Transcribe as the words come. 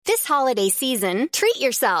holiday season, treat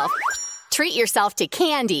yourself. Treat yourself to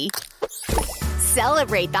candy.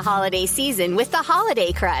 Celebrate the holiday season with the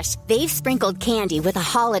Holiday Crush. They've sprinkled candy with a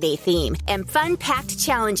holiday theme and fun-packed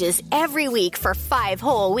challenges every week for 5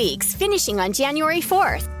 whole weeks, finishing on January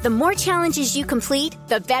 4th. The more challenges you complete,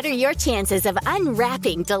 the better your chances of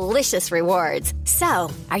unwrapping delicious rewards. So,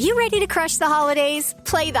 are you ready to crush the holidays?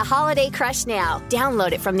 Play the Holiday Crush now.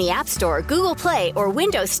 Download it from the App Store, Google Play, or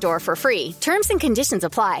Windows Store for free. Terms and conditions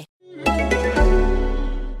apply.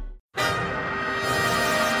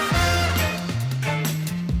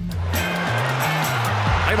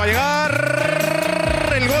 Ahí va a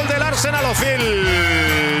llegar el gol del Arsenal.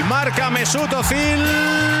 Ozil marca Mesut Ozil.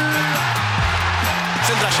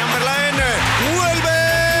 Centra Chamberlain. Vuelve.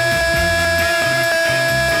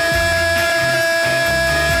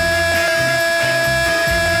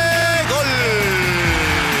 Gol.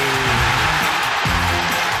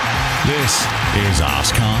 This is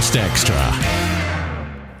Arsecast Extra.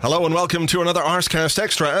 Hello and welcome to another Arsecast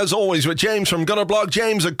Extra. As always with James from Gunnerblog.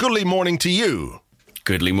 James, a goodly morning to you.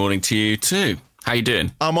 Goodly morning to you too. How you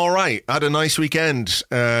doing? I'm all right. I had a nice weekend.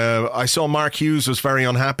 I saw Mark Hughes was very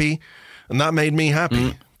unhappy, and that made me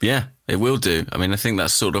happy. Yeah, it will do. I mean, I think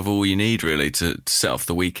that's sort of all you need, really, to set off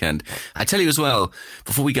the weekend. I tell you as well,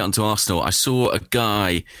 before we get onto Arsenal, I saw a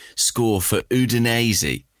guy score for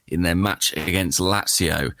Udinese in their match against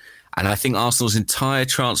Lazio, and I think Arsenal's entire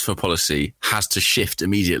transfer policy has to shift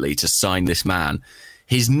immediately to sign this man.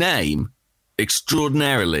 His name,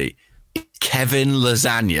 extraordinarily, Kevin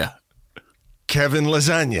Lasagna. Kevin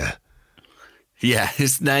Lasagna? Yeah,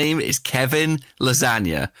 his name is Kevin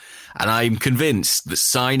Lasagna. And I'm convinced that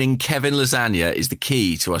signing Kevin Lasagna is the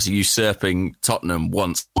key to us usurping Tottenham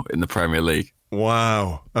once in the Premier League.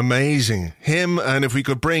 Wow, amazing. Him, and if we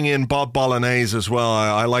could bring in Bob Bolognese as well,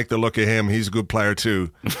 I like the look of him. He's a good player too.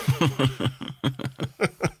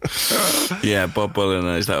 Yeah, Bob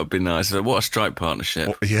Bolognese, that would be nice. What a strike partnership.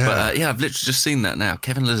 Oh, yeah. But I've literally just seen that now.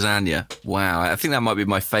 Kevin Lasagna. Wow, I think that might be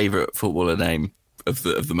my favourite footballer name of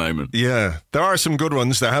the moment. Yeah, there are some good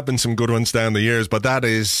ones. There have been some good ones down the years, but that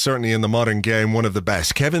is certainly in the modern game one of the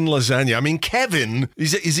best. Kevin Lasagna. I mean, Kevin,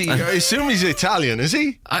 is he? I assume he's Italian, is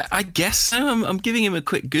he? I guess so. I'm giving him a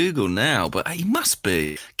quick Google now, but he must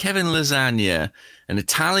be. Kevin Lasagna, an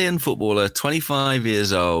Italian footballer, 25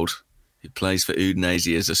 years old, who plays for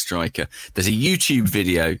Udinese as a striker. There's a YouTube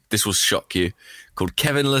video, this will shock you, called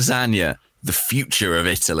Kevin Lasagna, the future of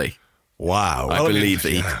Italy. Wow. I believe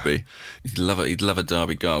that he could be. He'd love a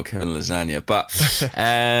derby goal, Kevin Lasagna. But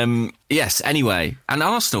yes, anyway. And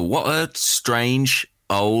Arsenal, what a strange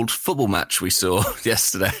old football match we saw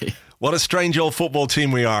yesterday. What a strange old football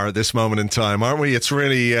team we are at this moment in time, aren't we? It's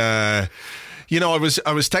really... I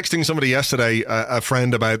was texting somebody yesterday, a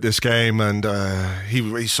friend, about this game, and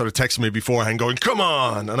he sort of texted me beforehand going, come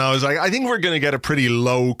on! And I was like, I think we're going to get a pretty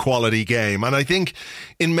low-quality game. And I think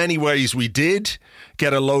in many ways we did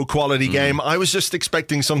get a low-quality game. I was just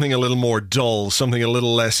expecting something a little more dull, something a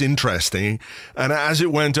little less interesting. And as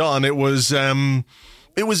it went on, it was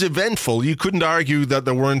eventful. You couldn't argue that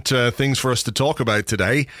there weren't things for us to talk about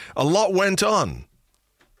today. A lot went on.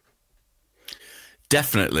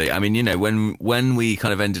 Definitely. I mean, when we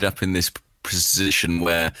kind of ended up in this position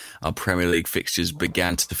where our Premier League fixtures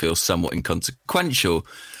began to feel somewhat inconsequential,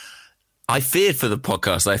 I feared for the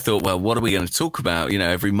podcast. I thought, well, what are we going to talk about?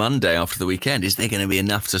 Every Monday after the weekend, is there going to be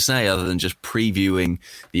enough to say other than just previewing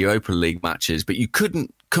the Europa League matches? But you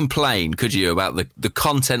couldn't complain, could you, about the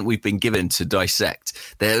content we've been given to dissect?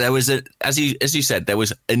 There was as you said, there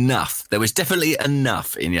was enough. There was definitely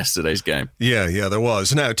enough in yesterday's game. Yeah, there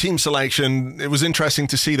was. Now, team selection, it was interesting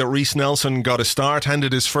to see that Reiss Nelson got a start,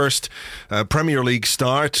 handed his first Premier League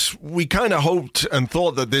start. We kind of hoped and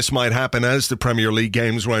thought that this might happen as the Premier League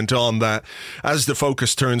games went on, that as the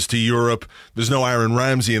focus turns to Europe, there's no Aaron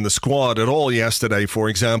Ramsey in the squad at all yesterday, for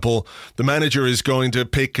example. The manager is going to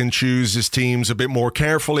pick and choose his teams a bit more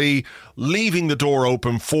carefully, leaving the door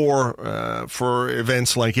open for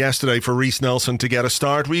events like yesterday for Reiss Nelson to get a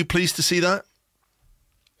start. Were you pleased to see that?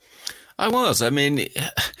 I was. I mean,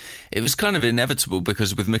 it was kind of inevitable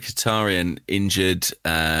because with Mkhitaryan injured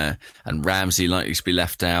and Ramsey likely to be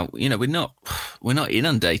left out, we're not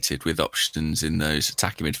inundated with options in those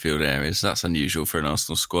attacking midfield areas. That's unusual for an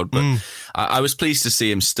Arsenal squad, but I was pleased to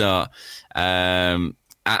see him start. And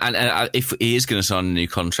if he is going to sign a new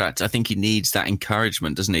contract, I think he needs that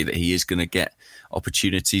encouragement, doesn't he? That he is going to get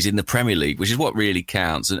opportunities in the Premier League, which is what really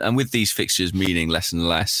counts. And with these fixtures meaning less and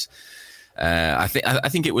less, I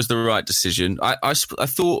think it was the right decision. I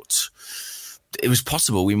thought it was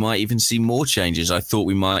possible we might even see more changes. I thought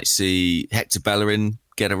we might see Hector Bellerin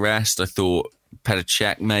get a rest. I thought Petr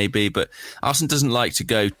Cech maybe, but Arsene doesn't like to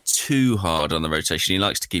go too hard on the rotation. He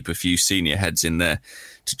likes to keep a few senior heads in there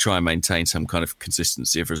to try and maintain some kind of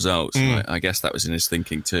consistency of results. I guess that was in his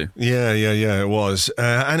thinking too. Yeah, it was.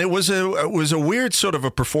 And it was a weird sort of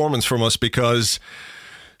a performance from us because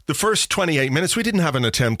the first 28 minutes, we didn't have an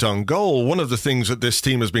attempt on goal. One of the things that this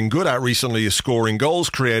team has been good at recently is scoring goals,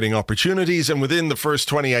 creating opportunities. And within the first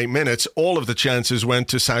 28 minutes, all of the chances went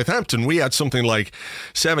to Southampton. We had something like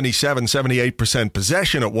 78%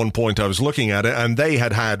 possession at one point. I was looking at it, and they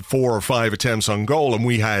had 4 or 5 attempts on goal, and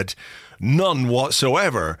we had none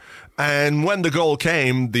whatsoever. And when the goal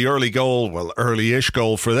came, the early-ish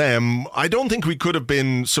goal for them, I don't think we could have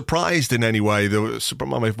been surprised in any way.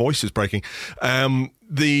 My voice is breaking.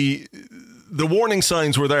 The warning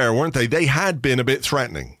signs were there, weren't they? They had been a bit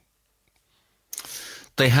threatening.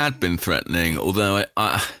 They had been threatening, although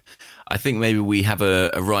I think maybe we have a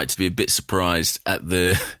right to be a bit surprised at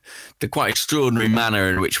the quite extraordinary manner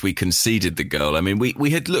in which we conceded the goal. I mean, we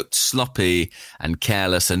had looked sloppy and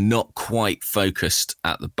careless and not quite focused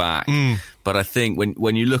at the back. But I think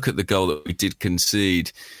when you look at the goal that we did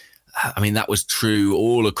concede, I mean, that was true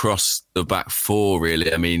all across the back four,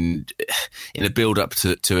 really. I mean, in a build-up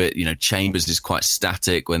to it, Chambers is quite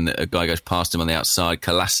static when a guy goes past him on the outside.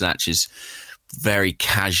 Kolasinac is very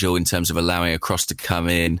casual in terms of allowing a cross to come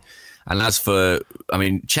in. And as for,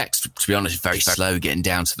 Czech's, to be honest, very slow getting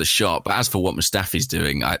down to the shot. But as for what Mustafi's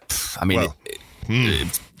doing,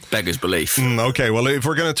 it beggars belief. Okay, well, if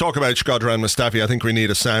we're going to talk about Shkodran Mustafi, I think we need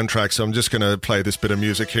a soundtrack. So I'm just going to play this bit of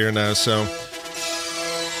music here now. So...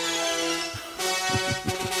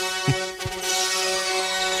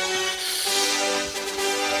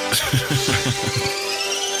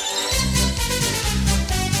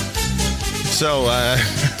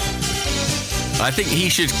 I think he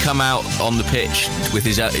should come out on the pitch with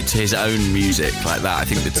his own music like that. I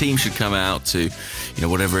think the team should come out to,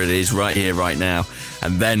 whatever it is, right here, right now,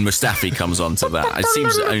 and then Mustafi comes on to that. It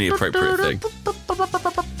seems the only appropriate thing.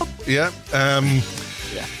 Yeah.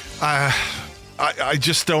 I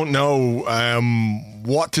just don't know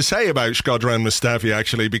what to say about Shkodran Mustafi,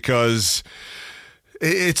 actually, because...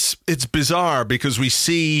 It's bizarre because we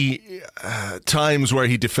see times where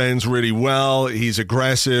he defends really well, he's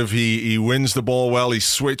aggressive, he wins the ball well, he's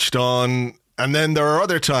switched on. And then there are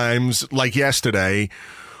other times, like yesterday,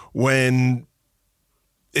 when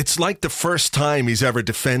it's like the first time he's ever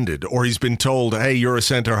defended or he's been told, hey, you're a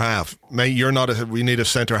centre-half. Mate, you're not we need a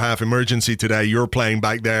centre-half emergency today. You're playing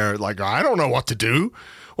back there. Like, I don't know what to do.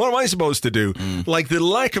 What am I supposed to do? Like the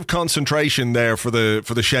lack of concentration there for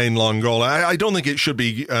the Shane Long goal. I don't think it should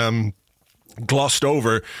be glossed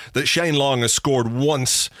over that Shane Long has scored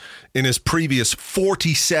once in his previous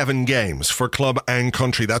 47 games for club and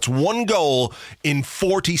country. That's one goal in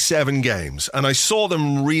 47 games. And I saw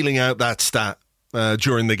them reeling out that stat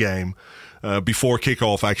during the game. Before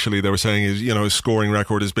kickoff, actually, they were saying his scoring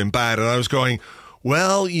record has been bad. And I was going...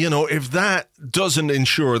 Well, if that doesn't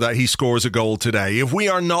ensure that he scores a goal today, if we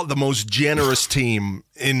are not the most generous team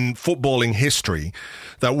in footballing history,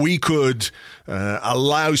 that we could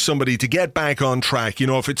allow somebody to get back on track.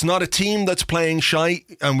 If it's not a team that's playing shite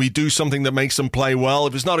and we do something that makes them play well,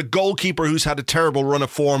 if it's not a goalkeeper who's had a terrible run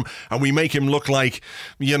of form and we make him look like,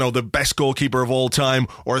 the best goalkeeper of all time,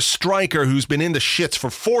 or a striker who's been in the shits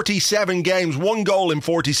for 47 games, one goal in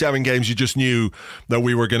 47 games, you just knew that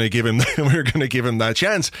we were going to give him that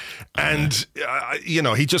chance. And,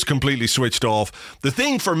 he just completely switched off. The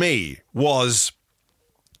thing for me was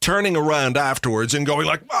turning around afterwards and going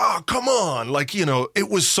like, oh, come on. Like, it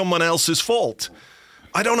was someone else's fault.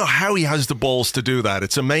 I don't know how he has the balls to do that.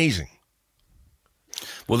 It's amazing.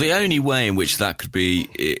 Well, the only way in which that could be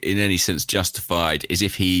in any sense justified is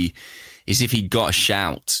if he got a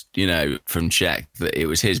shout, from Cech that it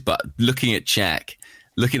was his. But looking at Cech,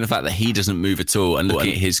 looking at the fact that he doesn't move at all and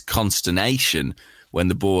looking at his consternation when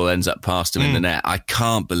the ball ends up past him in the net, I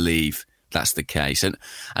can't believe that's the case. And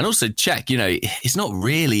also Cech, it's not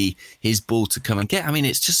really his ball to come and get. I mean,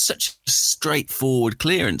 it's just such a straightforward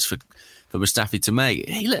clearance for Mustafi to make.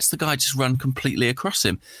 He lets the guy just run completely across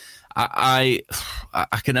him. I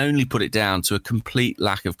can only put it down to a complete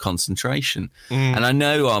lack of concentration. And I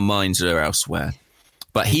know our minds are elsewhere,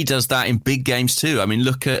 but he does that in big games too. I mean,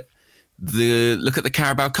 look at the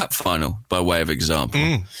Carabao Cup final by way of example.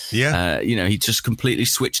 He just completely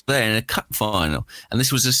switched there in a cup final, and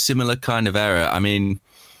this was a similar kind of error. I mean,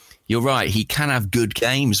 you're right, he can have good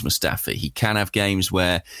games, Mustafi. He can have games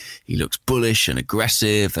where he looks bullish and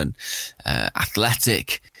aggressive and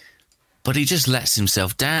athletic, but he just lets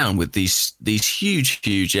himself down with these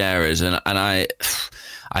huge errors, and I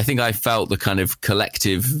I think I felt the kind of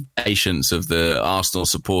collective patience of the Arsenal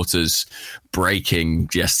supporters breaking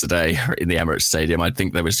yesterday in the Emirates Stadium. I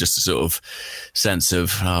think there was just a sort of sense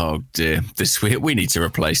of, oh dear, we need to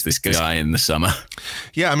replace this guy in the summer.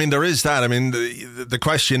 Yeah, I mean, there is that. I mean, the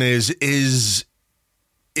question is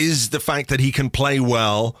the fact that he can play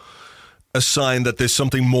well a sign that there's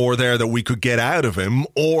something more there that we could get out of him,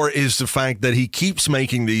 or is the fact that he keeps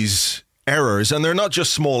making these errors, and they're not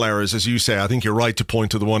just small errors, as you say. I think you're right to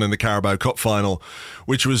point to the one in the Carabao Cup final,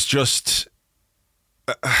 which was just,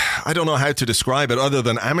 I don't know how to describe it other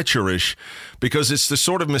than amateurish, because it's the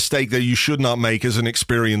sort of mistake that you should not make as an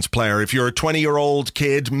experienced player. If you're a 20-year-old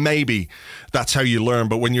kid, maybe that's how you learn.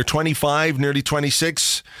 But when you're 25, nearly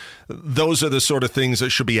 26, those are the sort of things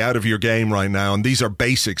that should be out of your game right now. And these are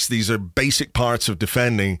basics. These are basic parts of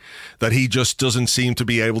defending that he just doesn't seem to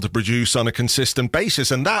be able to produce on a consistent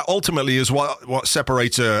basis. And that ultimately is what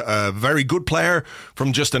separates a very good player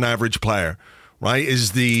from just an average player. Right,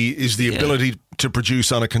 is the ability to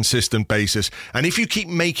produce on a consistent basis. And if you keep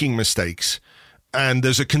making mistakes and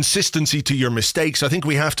there's a consistency to your mistakes, I think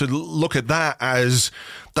we have to look at that as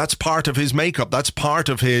that's part of his makeup. That's part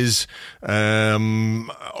of his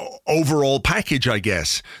overall package, I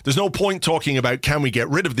guess. There's no point talking about can we get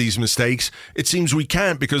rid of these mistakes. It seems we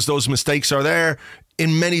can't, because those mistakes are there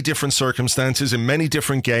in many different circumstances, in many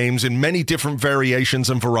different games, in many different variations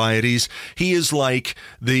and varieties. He is like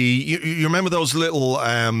you remember those little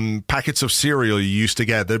packets of cereal you used to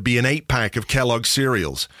get? There'd be an 8-pack of Kellogg's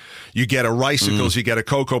cereals. You get a Ricicles, you get a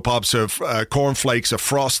Cocoa Pops, a Cornflakes, a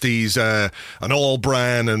Frosties, an All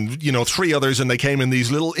Bran, and 3 others, and they came in these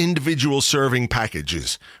little individual serving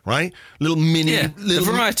packages, right? Little mini... Yeah, the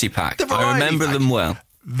variety pack. I remember them well.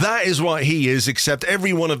 That is what he is, except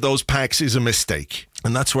every one of those packs is a mistake.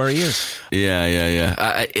 And that's where he is. Yeah.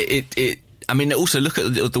 I mean, also look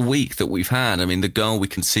at the week that we've had. I mean, the goal we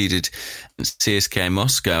conceded in CSKA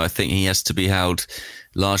Moscow, I think he has to be held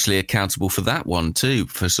largely accountable for that one too,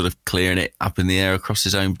 for sort of clearing it up in the air across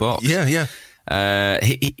his own box. Yeah.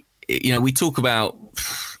 We talk about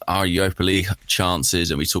our Europa League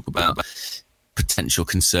chances, and we talk about potential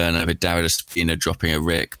concern over David Ospina dropping a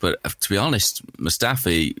Rick, but to be honest,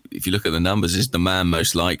 Mustafi, if you look at the numbers, is the man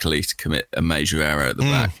most likely to commit a major error at the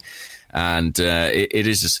back, and it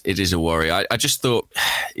is a worry. I just thought,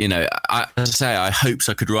 I hoped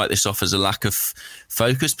I could write this off as a lack of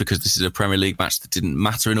focus, because this is a Premier League match that didn't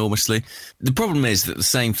matter enormously. The problem is that the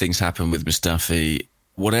same things happen with Mustafi,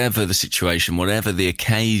 whatever the situation, whatever the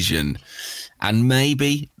occasion, and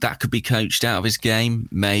maybe that could be coached out of his game,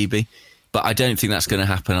 maybe. But I don't think that's going to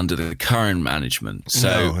happen under the current management.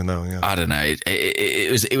 So no, yeah. I don't know.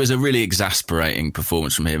 It was a really exasperating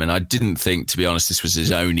performance from him, and I didn't think, to be honest, this was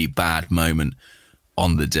his only bad moment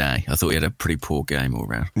on the day. I thought he had a pretty poor game all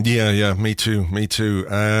round. Yeah, me too.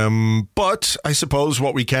 But I suppose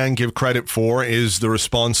what we can give credit for is the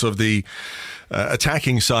response of the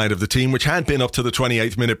attacking side of the team, which had been up to the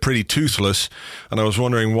 28th minute pretty toothless, and I was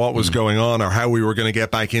wondering what was going on or how we were going to get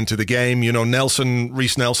back into the game.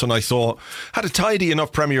 Reece Nelson, I thought, had a tidy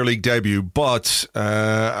enough Premier League debut, but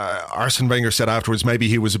Arsene Wenger said afterwards maybe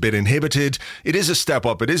he was a bit inhibited. It is a step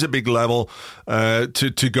up. It is a big level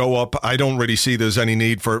to go up. I don't really see there's any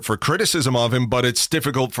need for criticism of him, but it's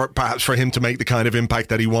difficult perhaps for him to make the kind of impact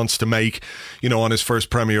that he wants to make, on his first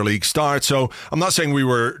Premier League start. So I'm not saying we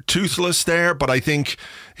were toothless there, but I think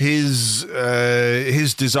his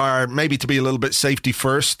desire maybe to be a little bit safety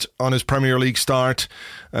first on his Premier League start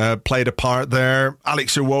played a part there.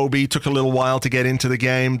 Alex Iwobi took a little while to get into the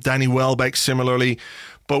game. Danny Welbeck similarly.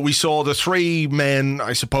 But we saw the 3 men,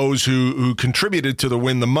 I suppose, who contributed to the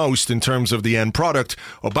win the most in terms of the end product.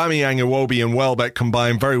 Aubameyang, Iwobi and Welbeck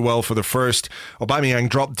combined very well for the first. Aubameyang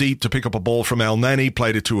dropped deep to pick up a ball from El Neni,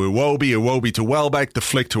 played it to Iwobi to Welbeck, the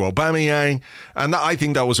flick to Aubameyang. And I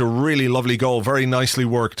think that was a really lovely goal, very nicely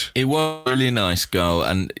worked. It was a really nice goal.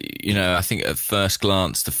 And, I think at first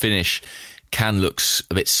glance, the finish can look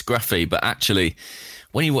a bit scruffy, but actually,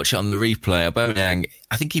 when you watch it on the replay, Aubameyang,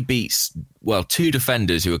 I think he beats, 2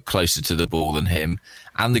 defenders who are closer to the ball than him,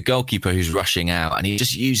 and the goalkeeper who's rushing out, and he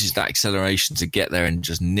just uses that acceleration to get there and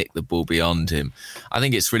just nick the ball beyond him. I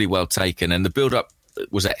think it's really well taken, and the build-up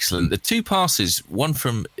was excellent. The 2 passes, one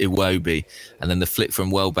from Iwobi and then the flick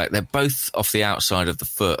from Welbeck, they're both off the outside of the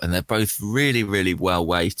foot, and they're both really, really well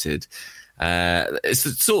weighted. It's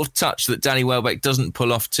the sort of touch that Danny Welbeck doesn't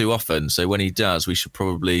pull off too often, so when he does, we should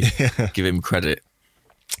probably give him credit.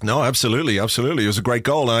 No, absolutely. It was a great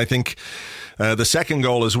goal, and I think The second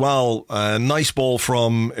goal as well, nice ball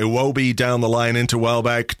from Iwobi down the line into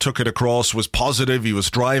Welbeck, took it across, was positive, he was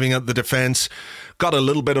driving at the defence. Got a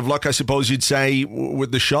little bit of luck, I suppose you'd say,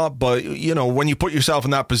 with the shot. But, you know, when you put yourself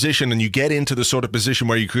in that position and you get into the sort of position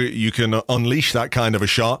where you can unleash that kind of a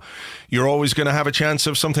shot, you're always going to have a chance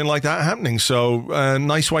of something like that happening. So,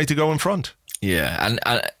 nice way to go in front. Yeah,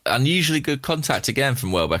 and unusually good contact again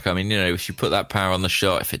from Welbeck. I mean, you know, if you put that power on the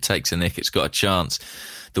shot, if it takes a nick, it's got a chance.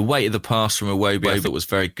 The weight of the pass from Iwobi, I thought was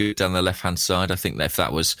very good down the left-hand side. I think that if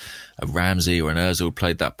that was a Ramsey or an Ozil who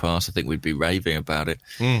played that pass, I think we'd be raving about it.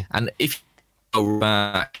 And if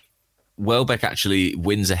back, Welbeck actually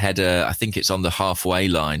wins a header. I think it's on the halfway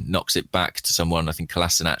line, knocks it back to someone, I think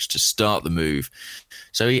Kolasinac, to start the move.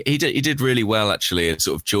 So he did really well, actually, and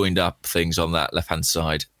sort of joined up things on that left-hand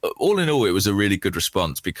side. All in all, it was a really good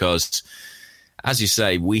response because, as you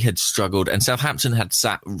say, we had struggled and Southampton had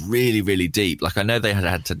sat really, really deep. Like, I know they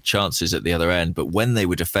had chances at the other end, but when they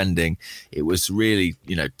were defending, it was really,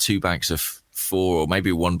 you know, two banks of 4 or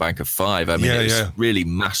maybe one bank of 5. I mean, it was really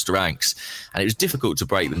massed ranks and it was difficult to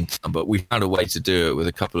break them down, but we found a way to do it with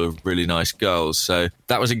a couple of really nice goals. So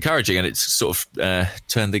that was encouraging, and it's sort of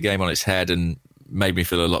turned the game on its head and made me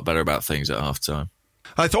feel a lot better about things at half time.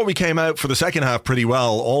 I thought we came out for the second half pretty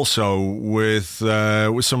well also with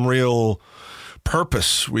some real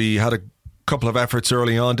purpose. We had a couple of efforts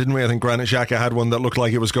early on, didn't we? I think Granit Xhaka had one that looked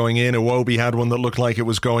like it was going in. Iwobi had one that looked like it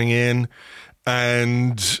was going in.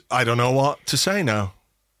 And I don't know what to say now.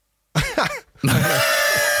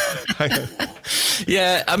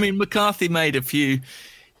 Yeah, I mean, McCarthy made a few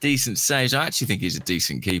decent saves. I actually think he's a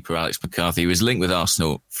decent keeper, Alex McCarthy. He was linked with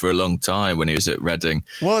Arsenal for a long time when he was at Reading.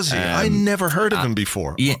 Was he? I never heard of him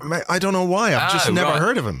before. Yeah. I don't know why. I've just never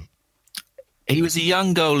heard of him. He was a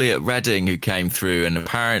young goalie at Reading who came through, and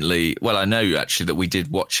apparently, well, I know actually that we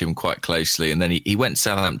did watch him quite closely, and then he went to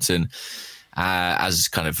Southampton as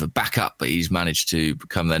kind of a backup, but he's managed to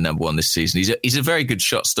become their number one this season. He's a very good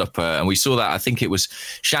shot stopper, and we saw that. I think it was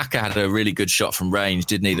Xhaka had a really good shot from range,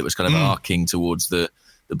 didn't he? That was kind of arcing towards the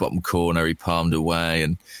bottom corner. He palmed away,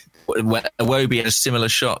 and Iwobi had a similar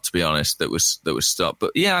shot, to be honest, that was stopped.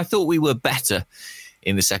 But yeah, I thought we were better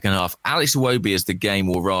in the second half. Alex Iwobi, as the game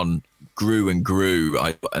wore on, grew and grew,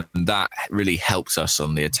 and that really helped us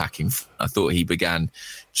on the attacking. I thought he began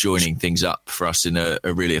joining things up for us in a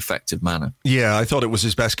really effective manner. Yeah, I thought it was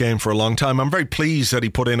his best game for a long time. I'm very pleased that he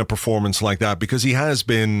put in a performance like that because he has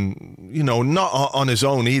been, you know, not on his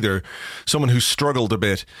own either. Someone who's struggled a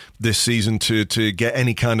bit this season to get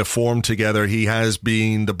any kind of form together. He has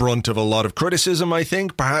been the brunt of a lot of criticism, I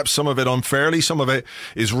think. Perhaps some of it unfairly, some of it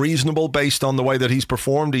is reasonable based on the way that he's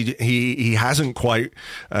performed. He hasn't quite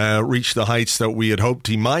reached the heights that we had hoped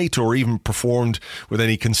he might, or even performed with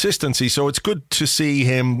any consistency. So it's good to see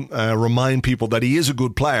him remind people that he is a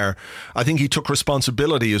good player. I think he took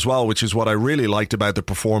responsibility as well, which is what I really liked about the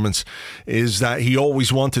performance, is that he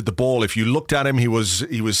always wanted the ball. If you looked at him, he was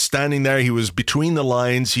standing there, he was between the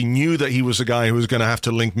lines. He knew that he was a guy who was going to have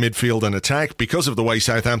to link midfield and attack because of the way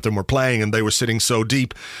Southampton were playing and they were sitting so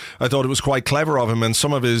deep. I thought it was quite clever of him, and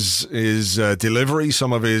some of his delivery,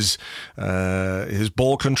 some of his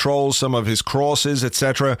ball control, some of his crosses,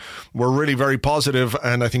 etc., were really very positive,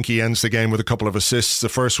 and I think he ends the game with a couple of assists. The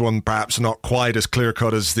first one perhaps not quite as clear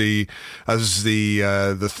cut as the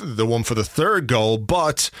one for the third goal,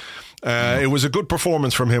 but it was a good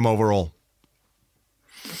performance from him overall.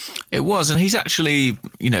 It was, and he's actually,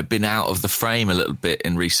 you know, been out of the frame a little bit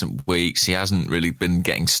in recent weeks. He hasn't really been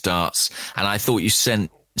getting starts, and I thought you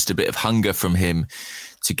sensed a bit of hunger from him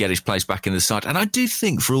to get his place back in the side. And I do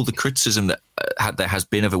think, for all the criticism that there has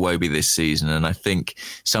been of Iwobi this season, and I think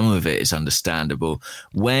some of it is understandable,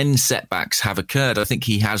 when setbacks have occurred, I think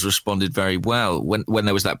he has responded very well. When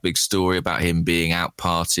there was that big story about him being out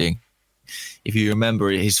partying, if you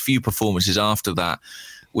remember, his few performances after that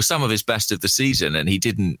were some of his best of the season, and he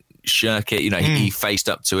didn't shirk it. You know, he faced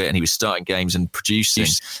up to it, and he was starting games and producing.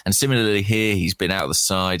 And similarly here, he's been out of the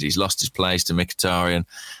side, he's lost his place to Mkhitaryan,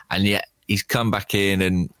 and yet he's come back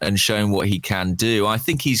in and shown what he can do. I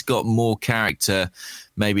think he's got more character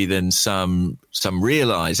maybe than some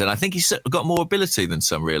realise, and I think he's got more ability than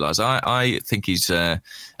some realise. I think he's a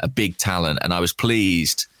big talent, and I was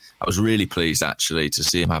pleased. I was really pleased, actually, to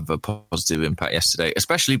see him have a positive impact yesterday,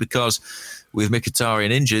 especially because with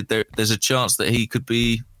Mkhitaryan injured, there's a chance that he could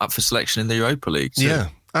be up for selection in the Europa League. So. Yeah,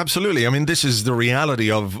 Absolutely. I mean, this is the reality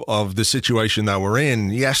of the situation that we're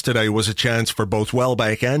in. Yesterday was a chance for both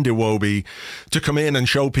Welbeck and Iwobi to come in and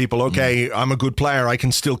show people, okay, I'm a good player. I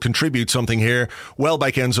can still contribute something here.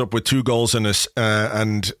 Welbeck ends up with 2 goals and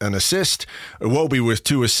an assist. Iwobi with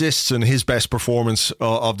 2 assists and his best performance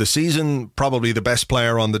of the season. Probably the best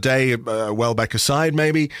player on the day, Welbeck aside,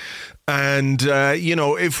 maybe. And,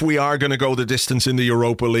 if we are going to go the distance in the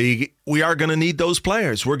Europa League, we are going to need those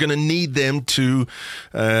players. We're going to need them to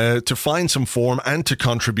find some form and to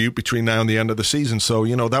contribute between now and the end of the season. So,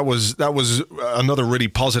 that was another really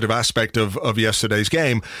positive aspect of yesterday's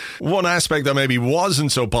game. One aspect that maybe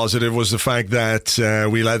wasn't so positive was the fact that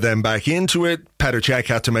we let them back into it. Petr Cech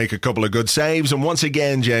had to make a couple of good saves. And once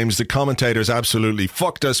again, James, the commentators absolutely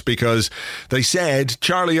fucked us because they said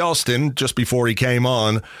Charlie Austin, just before he came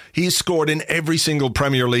on, he's scored in every single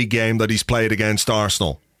Premier League game that he's played against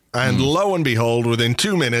Arsenal. And lo and behold, within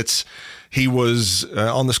 2 minutes, he was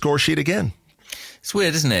on the score sheet again. It's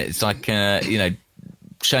weird, isn't it? It's like,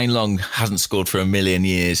 Shane Long hasn't scored for a million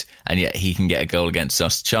years, and yet he can get a goal against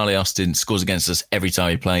us. Charlie Austin scores against us every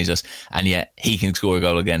time he plays us, and yet he can score a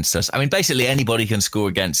goal against us. I mean, basically anybody can score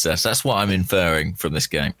against us. That's what I'm inferring from this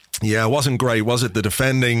game. Yeah, it wasn't great, was it? The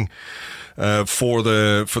defending for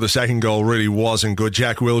the second goal really wasn't good.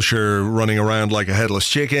 Jack Wilshere running around like a headless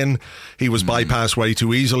chicken. He was bypassed way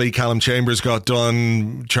too easily. Callum Chambers got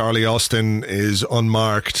done. Charlie Austin is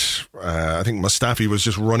unmarked. I think Mustafi was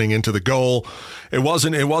just running into the goal. It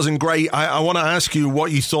wasn't great. I want to ask you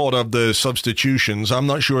what you thought of the substitutions. I'm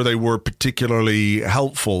not sure they were particularly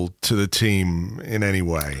helpful to the team in any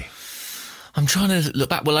way. I'm trying to look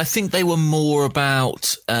back. Well, I think they were more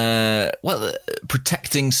about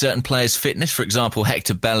protecting certain players' fitness. For example,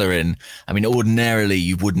 Hector Bellerin. I mean, ordinarily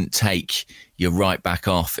you wouldn't take your right back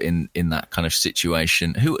off in that kind of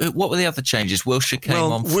situation. What were the other changes? Wilshere came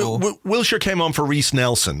on for... Wilshere came on for Reece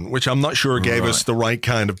Nelson, which I'm not sure gave us the right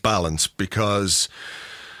kind of balance because...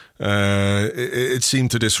 it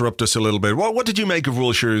seemed to disrupt us a little bit. What did you make of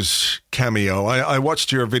Wilshere's cameo? I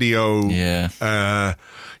watched your video,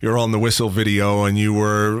 your On the Whistle video, and you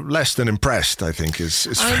were less than impressed, I think is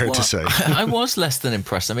fair to say. I was less than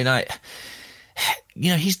impressed. I mean,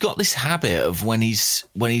 he's got this habit of when he's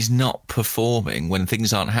not performing, when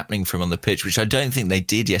things aren't happening for him on the pitch, which I don't think they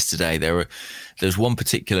did yesterday. There's one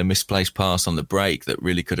particular misplaced pass on the break that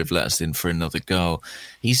really could have let us in for another goal.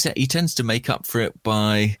 He tends to make up for it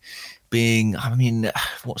by being, I mean,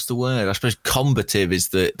 what's the word? I suppose combative is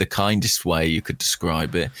the kindest way you could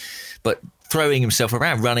describe it. But throwing himself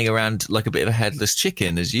around, running around like a bit of a headless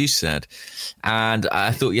chicken, as you said. And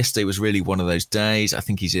I thought yesterday was really one of those days. I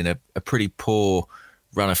think he's in a pretty poor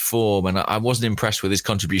run of form, and I wasn't impressed with his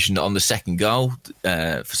contribution on the second goal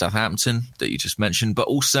for Southampton that you just mentioned, but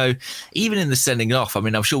also even in the sending off. I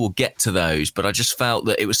mean, I'm sure we'll get to those, but I just felt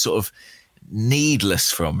that it was sort of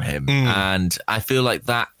needless from him. And I feel like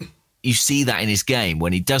that you see that in his game.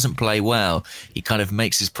 When he doesn't play well, he kind of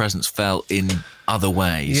makes his presence felt in other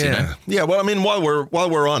ways. Yeah. Yeah. Well, I mean, while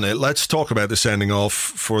we're on it, let's talk about the sending off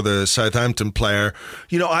for the Southampton player.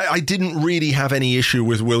 I didn't really have any issue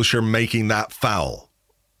with Wilshere making that foul.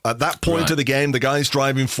 At that point of the game, the guy's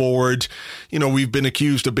driving forward. We've been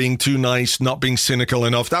accused of being too nice, not being cynical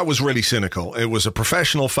enough. That was really cynical. It was a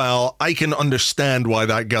professional foul. I can understand why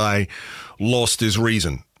that guy lost his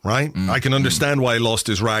reason. Right? I can understand why he lost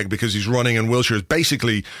his rag because he's running and Wilshere's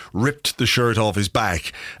basically ripped the shirt off his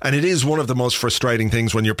back. And it is one of the most frustrating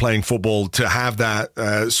things when you're playing football to have that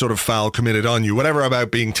sort of foul committed on you. Whatever about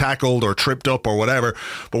being tackled or tripped up or whatever.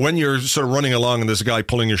 But when you're sort of running along and there's a guy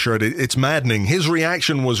pulling your shirt, it's maddening. His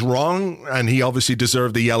reaction was wrong and he obviously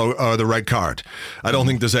deserved the yellow or the red card. I don't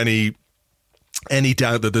think there's any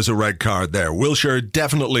doubt that there's a red card there. Wilshere,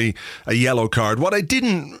 definitely a yellow card. What I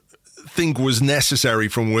didn't think was necessary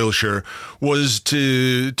from Wilshere was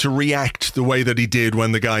to react the way that he did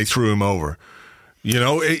when the guy threw him over.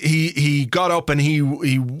 He got up and he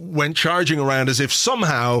went charging around as if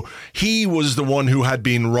somehow he was the one who had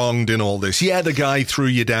been wronged in all this. Yeah, the guy threw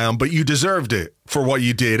you down, but you deserved it for what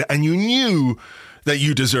you did, and you knew that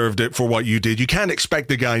you deserved it for what you did. You can't expect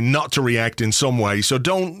the guy not to react in some way, so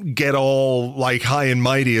don't get all like high and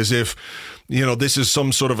mighty as if this is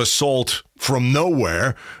some sort of assault from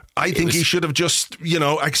nowhere. I think he should have just,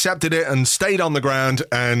 accepted it and stayed on the ground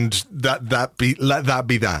and let that be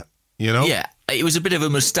that. Yeah, it was a bit of a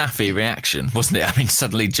Mustafi reaction, wasn't it? I mean,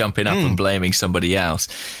 suddenly jumping up and blaming somebody else.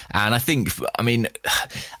 And I think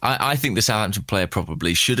the Southampton player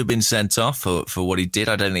probably should have been sent off for what he did.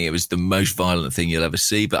 I don't think it was the most violent thing you'll ever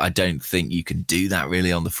see, but I don't think you can do that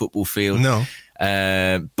really on the football field. No.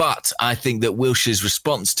 But I think that Wilshire's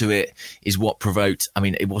response to it is what provoked, I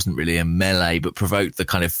mean, it wasn't really a melee, but provoked the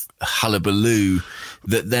kind of hullabaloo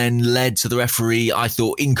that then led to the referee, I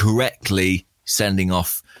thought, incorrectly sending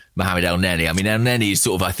off Mohamed El Neni. I mean, El Neni is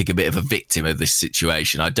sort of, I think, a bit of a victim of this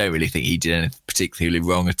situation. I don't really think he did anything particularly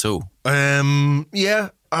wrong at all. Yeah,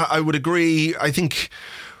 I would agree. I think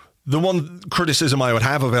the one criticism I would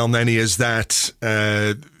have of El Neni is that,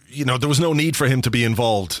 there was no need for him to be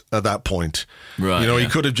involved at that point. Right. He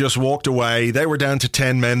could have just walked away. They were down to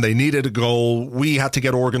 10 men. They needed a goal. We had to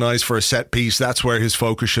get organised for a set piece. That's where his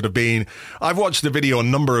focus should have been. I've watched the video a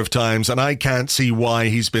number of times, and I can't see why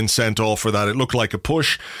he's been sent off for that. It looked like a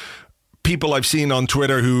push. People I've seen on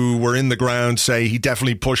Twitter who were in the ground say he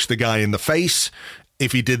definitely pushed the guy in the face.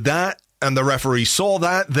 If he did that and the referee saw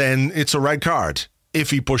that, then it's a red card. If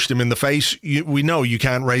he pushed him in the face, we know you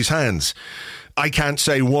can't raise hands. I can't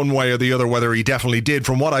say one way or the other whether he definitely did.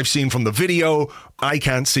 From what I've seen from the video, I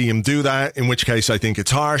can't see him do that, in which case I think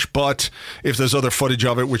it's harsh. But if there's other footage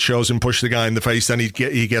of it which shows him push the guy in the face, then he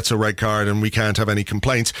gets a red card and we can't have any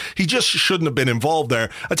complaints. He just shouldn't have been involved there.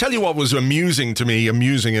 I tell you what was amusing to me,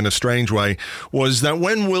 amusing in a strange way, was that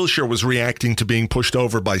when Wilshere was reacting to being pushed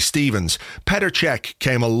over by Stevens, Petr Cech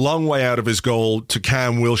came a long way out of his goal to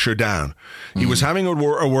calm Wilshere down. He was having a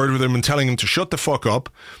word with him and telling him to shut the fuck up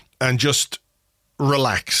and just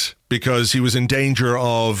relax, because he was in danger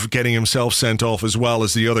of getting himself sent off as well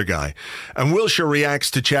as the other guy. And Wilshere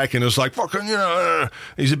reacts to Cech and is like, fucking,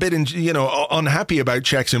 he's a bit, unhappy about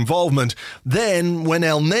Cech's involvement. Then when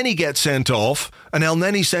El Neni gets sent off, and El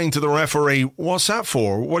Neni's saying to the referee, what's that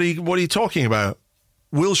for? What are you talking about?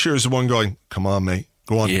 Wilshere's the one going, come on, mate.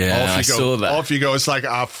 Go on. Yeah, off you go. Saw that. Off you go. It's like,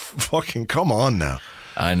 fucking come on now.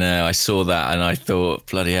 I know, I saw that and I thought,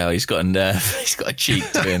 bloody hell, he's got a nerve, he's got a cheek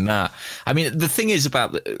doing that. I mean, the thing is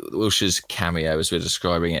about Wilshere's cameo, as we're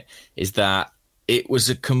describing it, is that it was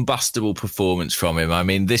a combustible performance from him. I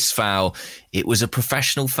mean, this foul, it was a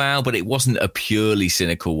professional foul, but it wasn't a purely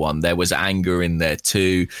cynical one. There was anger in there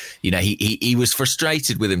too. He was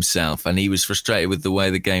frustrated with himself, and he was frustrated with the way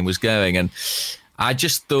the game was going. And I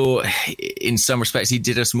just thought, in some respects, he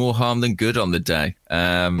did us more harm than good on the day.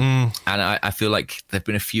 And I feel like there have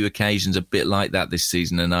been a few occasions a bit like that this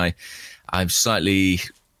season, and I'm slightly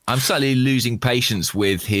losing patience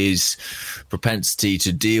with his propensity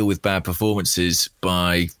to deal with bad performances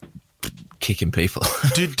by kicking people.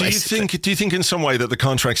 Do you think in some way that the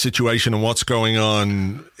contract situation and what's going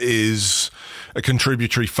on is a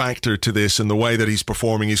contributory factor to this, and the way that he's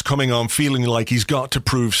performing? He's coming on feeling like he's got to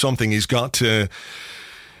prove something. He's got to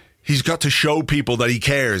show people that he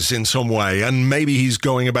cares in some way, and maybe he's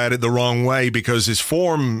going about it the wrong way because his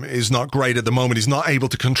form is not great at the moment. He's not able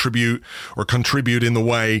to contribute in the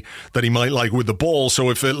way that he might like with the ball. So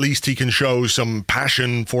if at least he can show some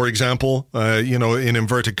passion, for example, in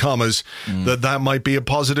inverted commas, that might be a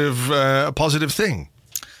positive thing.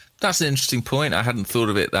 That's an interesting point. I hadn't thought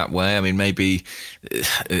of it that way. I mean, maybe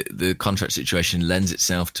the contract situation lends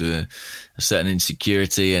itself to a certain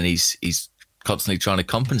insecurity, and he's constantly trying to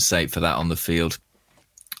compensate for that on the field.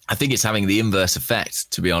 I think it's having the inverse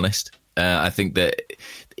effect, to be honest. I think that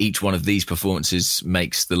each one of these performances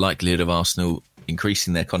makes the likelihood of Arsenal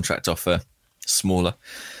increasing their contract offer smaller.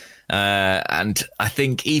 And I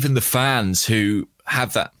think even the fans who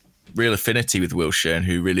have that real affinity with Wilshere and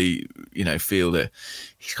who really, feel that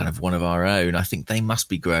he's kind of one of our own, I think they must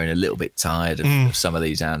be growing a little bit tired of some of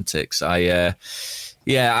these antics. I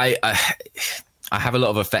have a lot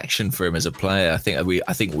of affection for him as a player. I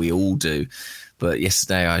think we all do. But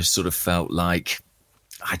yesterday I sort of felt like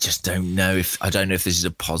I don't know if this is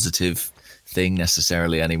a positive thing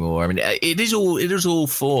necessarily anymore. I mean, it is all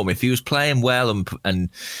form. If he was playing well and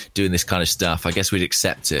doing this kind of stuff, I guess we'd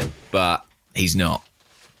accept it. But he's not.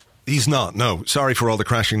 He's not, no. Sorry for all the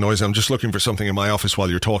crashing noise. I'm just looking for something in my office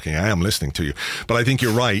while you're talking. I am listening to you. But I think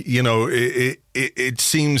you're right. It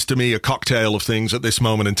seems to me a cocktail of things at this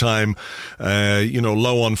moment in time.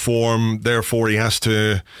 Low on form, therefore he has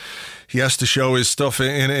to show his stuff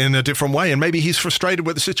in a different way. And maybe he's frustrated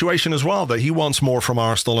with the situation as well, that he wants more from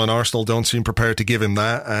Arsenal and Arsenal don't seem prepared to give him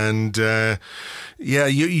that. And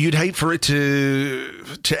you'd hate for it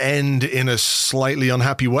to end in a slightly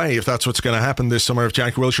unhappy way if that's what's going to happen this summer. If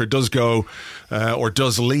Jack Wilshere does go or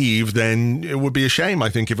does leave, then it would be a shame, I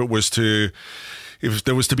think, if there was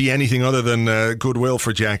to be anything other than goodwill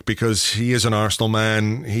for Jack, because he is an Arsenal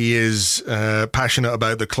man. He is passionate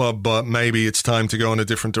about the club, but maybe it's time to go in a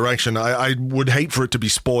different direction. I would hate for it to be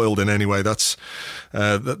spoiled in any way. That's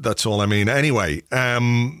all I mean. Anyway,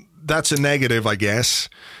 that's a negative, I guess.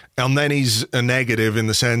 And then he's a negative in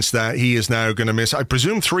the sense that he is now going to miss, I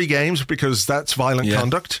presume, 3 games because that's violent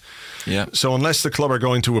conduct. Yeah. So unless the club are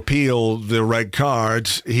going to appeal the red card,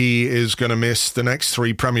 he is going to miss the next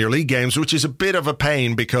 3 Premier League games, which is a bit of a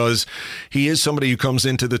pain because he is somebody who comes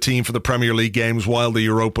into the team for the Premier League games while the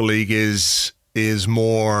Europa League is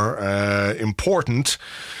more important.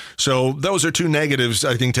 So those are 2 negatives,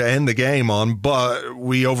 I think, to end the game on. But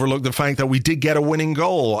we overlook the fact that we did get a winning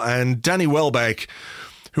goal. And Danny Welbeck,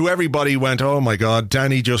 who everybody went, oh my God,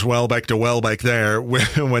 Danny just Welbeck to Welbeck there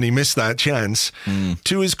when he missed that chance.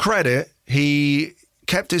 To his credit, he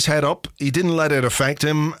kept his head up. He didn't let it affect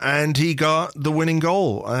him, and he got the winning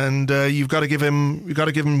goal. And you've got to give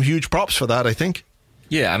him huge props for that, I think.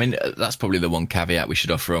 Yeah, I mean, that's probably the one caveat we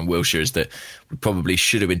should offer on Wilshere is that we probably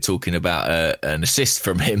should have been talking about an assist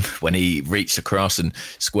from him when he reached across and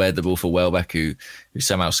squared the ball for Welbeck, who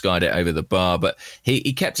somehow skied it over the bar. But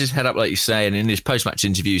he kept his head up, like you say, and in his post-match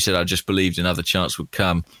interview, he said, I just believed another chance would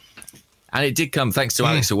come. And it did come thanks to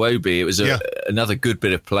Alex Iwobi. It was another good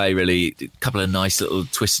bit of play, really. A couple of nice little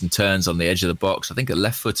twists and turns on the edge of the box. I think a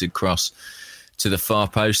left-footed cross to the far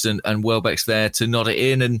post, and Welbeck's there to nod it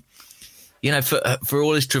in. And you know, for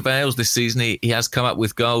all his travails this season, he has come up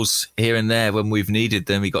with goals here and there when we've needed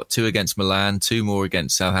them. He got 2 against Milan, 2 more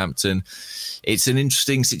against Southampton. It's an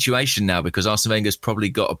interesting situation now because Arsene Wenger's probably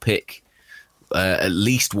got to pick at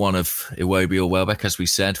least one of Iwobi or Welbeck, as we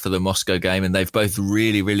said, for the Moscow game, and they've both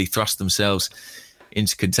really, really thrust themselves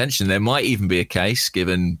into contention. There might even be a case,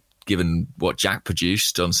 given what Jack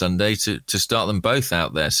produced on Sunday, to start them both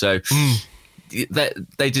out there. So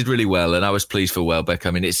they did really well, and I was pleased for Welbeck.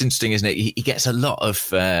 I mean, it's interesting, isn't it? He gets a lot of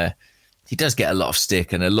he does get a lot of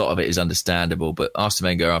stick, and a lot of it is understandable. But Arsene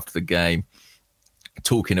Wenger, after the game,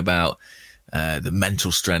 talking about the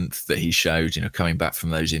mental strength that he showed, you know, coming back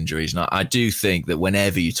from those injuries. And I do think that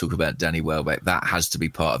whenever you talk about Danny Welbeck, that has to be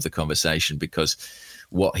part of the conversation, because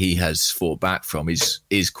what he has fought back from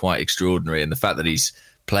is quite extraordinary, and the fact that he's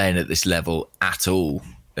playing at this level at all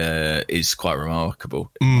is quite remarkable,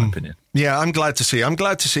 in my opinion. Yeah, I'm glad to see. I'm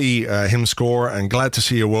glad to see him score, and glad to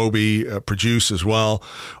see Iwobi produce as well.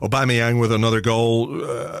 Aubameyang with another goal,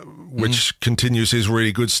 which continues his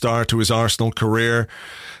really good start to his Arsenal career.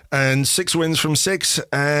 And 6 wins from 6,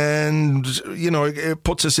 and, you know, it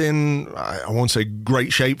puts us in, I won't say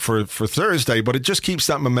great shape for Thursday, but it just keeps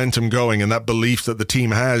that momentum going and that belief that the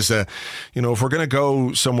team has. You know, if we're going to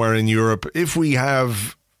go somewhere in Europe, if we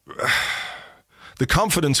have the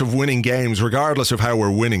confidence of winning games, regardless of how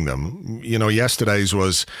we're winning them. You know, yesterday's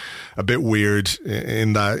was a bit weird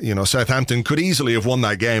in that, you know, Southampton could easily have won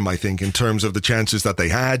that game, I think, in terms of the chances that they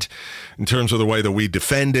had, in terms of the way that we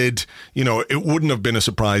defended. You know, it wouldn't have been a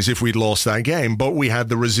surprise if we'd lost that game, but we had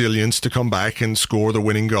the resilience to come back and score the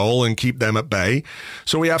winning goal and keep them at bay.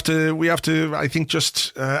 So we have to, I think,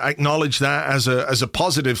 just acknowledge that as a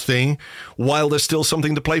positive thing, while there's still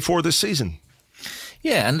something to play for this season.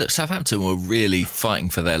 Yeah, and look, Southampton were really fighting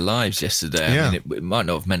for their lives yesterday. Yeah. I mean, it might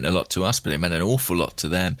not have meant a lot to us, but it meant an awful lot to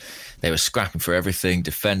them. They were scrapping for everything,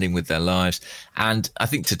 defending with their lives. And I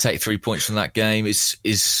think to take 3 points from that game is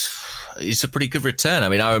a pretty good return. I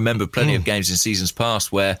mean, I remember plenty of games in seasons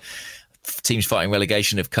past where teams fighting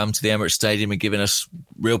relegation have come to the Emirates Stadium and given us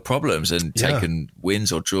real problems and taken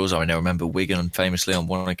wins or draws. I remember Wigan famously on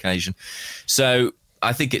one occasion. So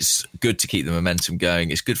I think it's good to keep the momentum going.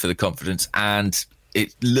 It's good for the confidence, and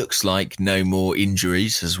it looks like no more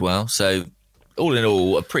injuries as well. So all in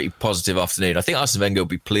all, a pretty positive afternoon. I think Arsene Wenger will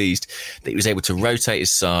be pleased that he was able to rotate his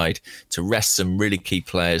side, to rest some really key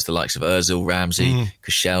players, the likes of Ozil, Ramsey,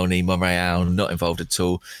 Koscielny, Monreal, not involved at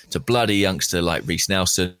all, to bloody youngster like Reece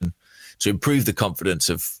Nelson, to improve the confidence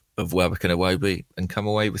of Welbeck and Iwobi and come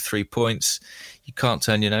away with 3 points. You can't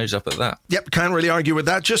turn your nose up at that. Yep, can't really argue with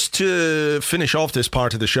that. Just to finish off this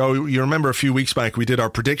part of the show, you remember a few weeks back we did our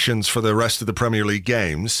predictions for the rest of the Premier League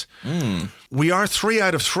games. We are 3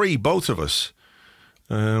 out of 3, both of us.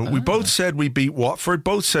 We both said we beat Watford,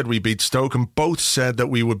 both said we beat Stoke, and both said that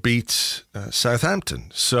we would beat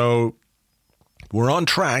Southampton. So we're on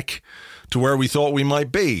track to where we thought we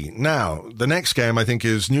might be. Now, the next game, I think,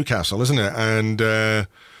 is Newcastle, isn't it? And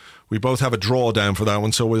we both have a draw down for that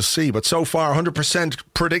one, so we'll see. But so far, 100%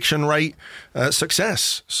 prediction rate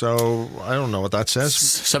success. So I don't know what that says.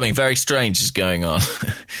 Something very strange is going on.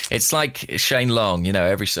 It's like Shane Long, you know,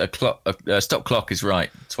 every stop clock is right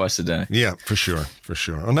twice a day. Yeah, for sure.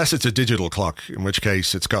 Unless it's a digital clock, in which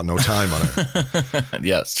case it's got no time on it.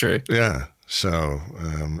 Yeah, that's true. Yeah. So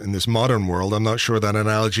in this modern world, I'm not sure that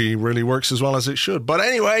analogy really works as well as it should. But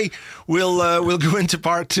anyway, we'll go into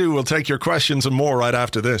part 2. We'll take your questions and more right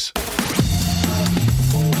after this.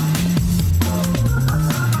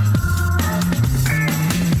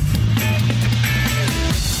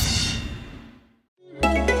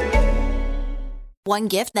 one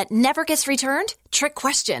gift that never gets returned? Trick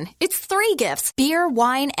question. It's 3 gifts: beer,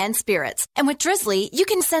 wine, and spirits. And with Drizzly, you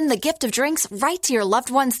can send the gift of drinks right to your loved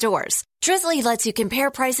one's doors. Drizzly lets you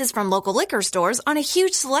compare prices from local liquor stores on a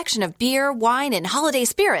huge selection of beer, wine, and holiday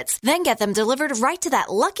spirits, then get them delivered right to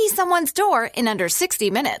that lucky someone's door in under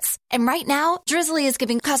 60 minutes. And right now, Drizzly is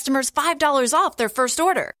giving customers $5 off their first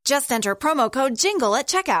order. Just enter promo code JINGLE at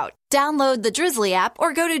checkout. Download the Drizzly app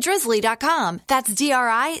or go to drizzly.com. That's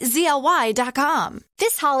DRIZLY.com.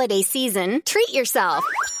 This holiday season, treat yourself.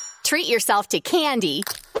 Treat yourself to candy.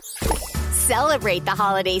 Celebrate the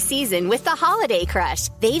holiday season with the Holiday Crush.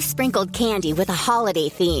 They've sprinkled candy with a holiday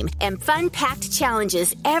theme and fun-packed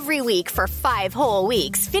challenges every week for 5 whole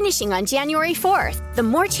weeks, finishing on January 4th. The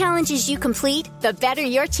more challenges you complete, the better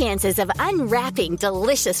your chances of unwrapping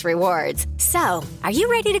delicious rewards. So, are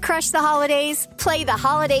you ready to crush the holidays? Play the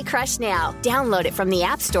Holiday Crush now. Download it from the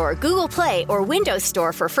App Store, Google Play, or Windows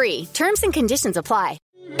Store for free. Terms and conditions apply.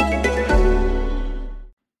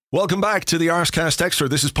 Welcome back to the Arsecast Extra.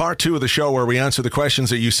 This is part 2 of the show where we answer the questions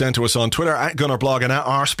that you sent to us on Twitter at GunnerBlog and at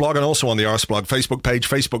Arseblog, and also on the Arseblog Facebook page,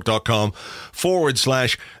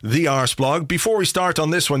 facebook.com/the Arseblog. Before we start on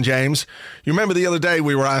this one, James, you remember the other day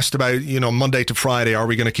we were asked about, Monday to Friday, are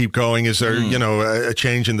we going to keep going? Is there, a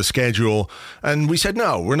change in the schedule? And we said,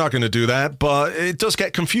 no, we're not going to do that. But it does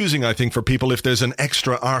get confusing, I think, for people if there's an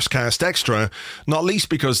extra Arsecast Extra, not least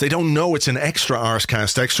because they don't know it's an extra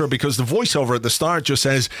Arsecast Extra, because the voiceover at the start just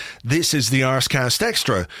says, this is the Arsecast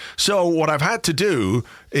Extra. So what I've had to do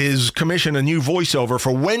is commission a new voiceover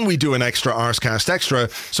for when we do an extra Arsecast Extra.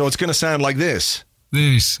 So it's going to sound like this.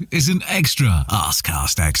 This is an extra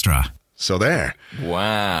Arsecast Extra. So there.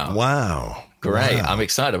 Wow. Great. Wow. I'm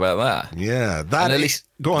excited about that. Yeah. And at least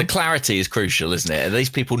go on. The clarity is crucial, isn't it? At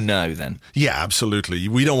least people know then. Yeah, absolutely.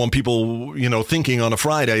 We don't want people, thinking on a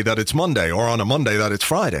Friday that it's Monday or on a Monday that it's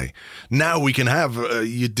Friday. Now we can have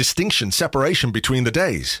distinction, separation between the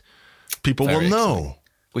days. People will know.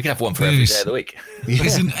 We can have one for every day of the week.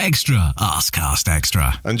 It's an extra Arsecast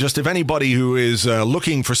Extra. And just if anybody who is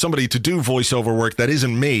looking for somebody to do voiceover work that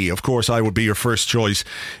isn't me, of course, I would be your first choice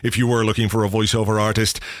if you were looking for a voiceover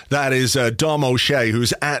artist. That is Dom O'Shea,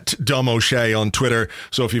 who's at Dom O'Shea on Twitter.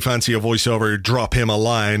 So if you fancy a voiceover, drop him a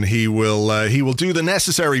line. He will do the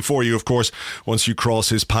necessary for you, of course, once you cross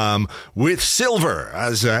his palm with silver,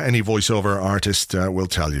 as any voiceover artist will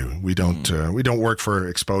tell you. We don't work for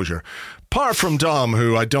exposure. Apart from Dom,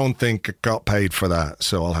 who I don't think got paid for that,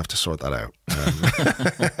 so I'll have to sort that out.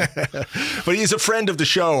 But he's a friend of the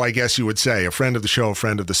show, I guess you would say. A friend of the show, a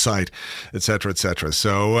friend of the site, etc., etc.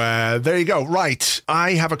 So there you go. Right,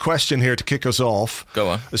 I have a question here to kick us off. Go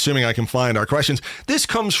on. Assuming I can find our questions. This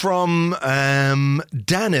comes from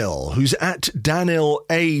Daniel, who's at Daniel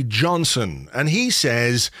A. Johnson. And he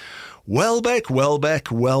says, Welbeck, well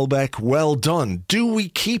done. Do we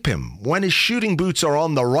keep him? When his shooting boots are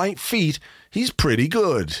on the right feet, he's pretty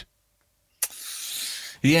good.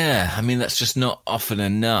 Yeah, I mean, that's just not often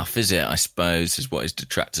enough, is it? I suppose, is what his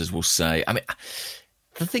detractors will say. I mean,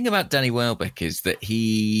 the thing about Danny Welbeck is that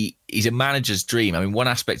he's a manager's dream. I mean, one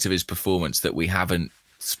aspect of his performance that we haven't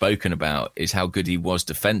spoken about is how good he was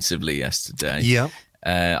defensively yesterday. Yeah.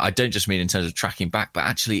 I don't just mean in terms of tracking back, but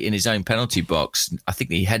actually in his own penalty box, I think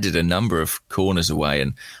he headed a number of corners away,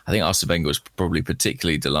 and I think Arsene Wenger was probably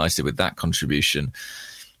particularly delighted with that contribution.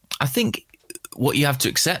 I think what you have to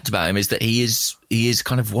accept about him is that he is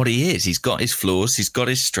kind of what he is. He's got his flaws, he's got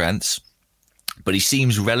his strengths, but he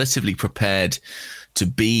seems relatively prepared to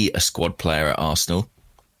be a squad player at Arsenal.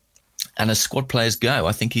 And as squad players go,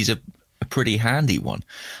 I think he's a pretty handy one.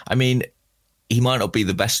 I mean, he might not be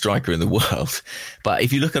the best striker in the world, but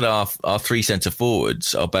if you look at our 3 centre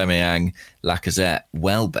forwards, Aubameyang, Lacazette,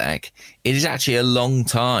 Welbeck, it is actually a long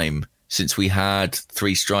time since we had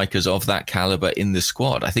 3 strikers of that calibre in the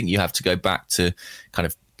squad. I think you have to go back to kind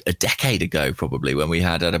of a decade ago, probably, when we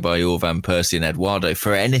had Adebayor, Van Persie and Eduardo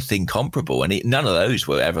for anything comparable. And none of those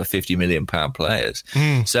were ever £50 million players.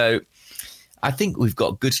 So I think we've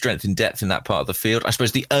got good strength and depth in that part of the field. I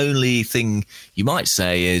suppose the only thing you might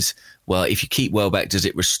say is, well, if you keep Welbeck, does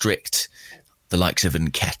it restrict the likes of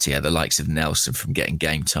Nketiah, the likes of Nelson from getting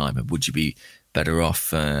game time? And would you be better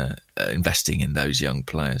off investing in those young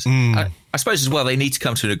players? I suppose as well, they need to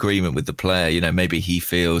come to an agreement with the player. You know, maybe he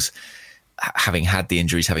feels having had the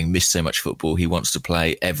injuries, having missed so much football, he wants to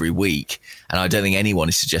play every week. And I don't think anyone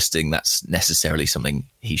is suggesting that's necessarily something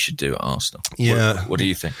he should do at Arsenal. Yeah. What do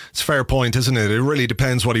you think? It's a fair point, isn't it? It really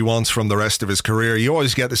depends what he wants from the rest of his career. You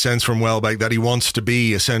always get the sense from Welbeck that he wants to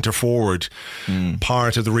be a centre forward.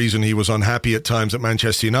 Part of the reason he was unhappy at times at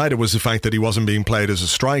Manchester United was the fact that he wasn't being played as a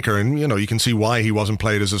striker. And, you know, you can see why he wasn't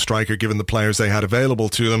played as a striker given the players they had available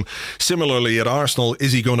to them. Similarly, at Arsenal,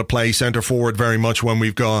 is he going to play centre forward very much when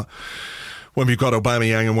we've got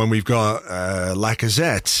Aubameyang and when we've got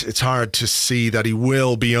Lacazette? It's hard to see that he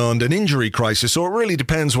will beyond an injury crisis. So it really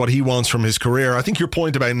depends what he wants from his career. I think your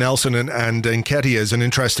point about Nelson and Nketiah is an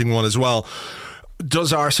interesting one as well.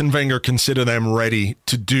 Does Arsene Wenger consider them ready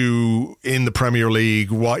to do in the Premier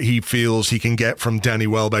League what he feels he can get from Danny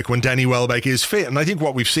Welbeck when Danny Welbeck is fit? And I think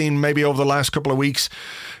what we've seen maybe over the last couple of weeks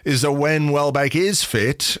is that when Welbeck is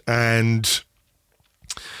fit, and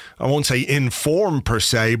I won't say in form per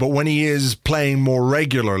se, but when he is playing more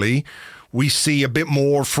regularly, we see a bit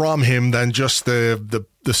more from him than just the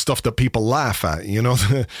stuff that people laugh at, you know,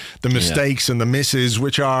 the mistakes and the misses,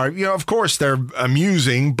 which are, you know, of course they're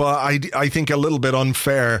amusing, but I think a little bit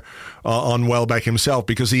unfair on Welbeck himself,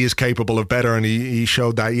 because he is capable of better, and he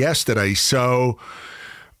showed that yesterday. So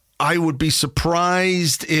I would be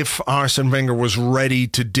surprised if Arsene Wenger was ready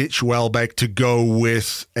to ditch Welbeck to go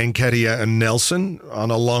with Nketiah and Nelson on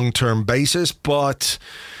a long-term basis, but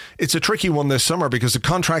it's a tricky one this summer because the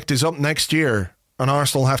contract is up next year and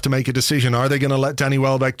Arsenal have to make a decision. Are they going to let Danny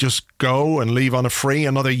Welbeck just go and leave on a free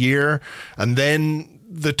another year, and then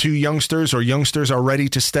the two youngsters are ready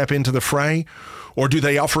to step into the fray? Or do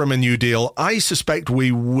they offer him a new deal? I suspect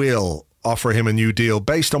we will offer him a new deal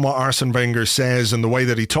based on what Arsene Wenger says and the way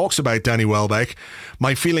that he talks about Danny Welbeck.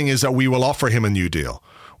 My feeling is that we will offer him a new deal.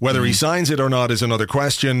 Whether he signs it or not is another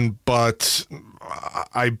question, but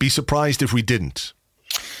I'd be surprised if we didn't.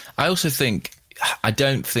 I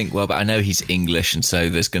don't think Welbeck, I know he's English, and so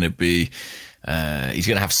there's going to be he's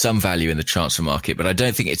going to have some value in the transfer market, but I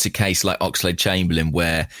don't think it's a case like Oxlade-Chamberlain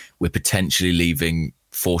where we're potentially leaving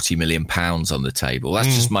 £40 million on the table.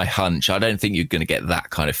 That's just my hunch. I don't think you're going to get that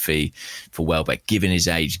kind of fee for Welbeck, given his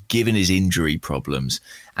age, given his injury problems,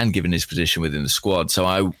 and given his position within the squad.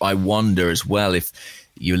 So I wonder as well, if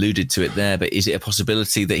you alluded to it there, but is it a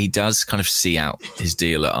possibility that he does kind of see out his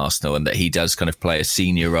deal at Arsenal and that he does kind of play a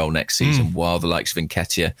senior role next season while the likes of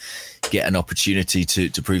Nketiah get an opportunity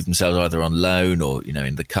to prove themselves either on loan or, you know,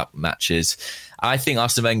 in the cup matches? I think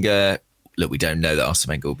Arsene Wenger, look, we don't know that Arsene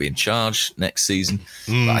Wenger will be in charge next season,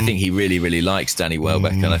 but I think he really, really likes Danny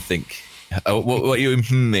Welbeck, and I think... what are you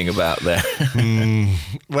humming about there?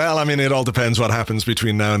 Well, I mean, it all depends what happens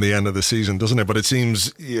between now and the end of the season, doesn't it? But it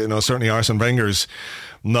seems, you know, certainly Arsene Wenger's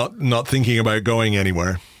not thinking about going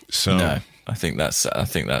anywhere. So no, I think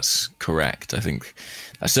that's correct. I think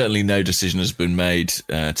certainly no decision has been made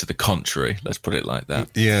to the contrary. Let's put it like that.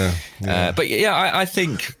 Yeah. But yeah, I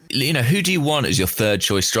think, you know, who do you want as your third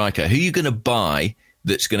choice striker? Who are you going to buy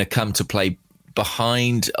that's going to come to play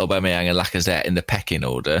behind Aubameyang and Lacazette in the pecking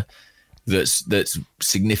order? That's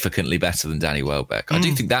significantly better than Danny Welbeck. I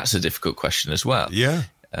do think that's a difficult question as well. Yeah,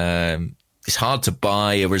 it's hard to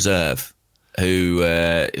buy a reserve who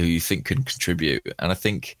you think can contribute, and I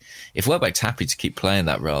think if Welbeck's happy to keep playing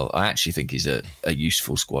that role, I actually think he's a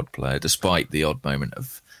useful squad player, despite the odd moment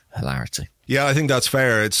of hilarity. Yeah, I think that's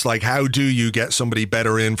fair. It's like, how do you get somebody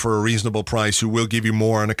better in for a reasonable price who will give you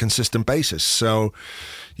more on a consistent basis? So,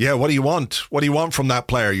 yeah, what do you want? What do you want from that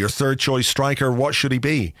player? Your third choice striker, what should he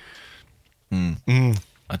be?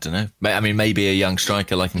 I don't know. I mean, maybe a young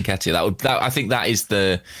striker like Nketiah. I think that is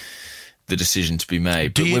the decision to be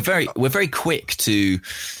made. But we're very quick to,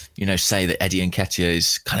 you know, say that Eddie Nketiah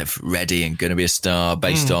is kind of ready and going to be a star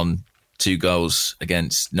based on 2 goals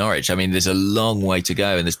against Norwich. I mean, there's a long way to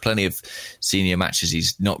go, and there's plenty of senior matches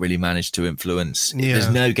he's not really managed to influence. Yeah. There's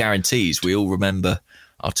no guarantees. We all remember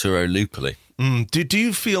Arturo Lupoli. Do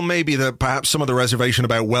you feel maybe that perhaps some of the reservation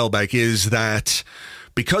about Welbeck is that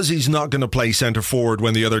because he's not going to play centre forward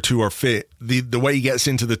when the other two are fit, the way he gets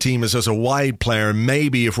into the team is as a wide player?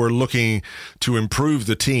 Maybe if we're looking to improve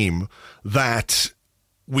the team, that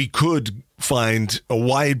we could find a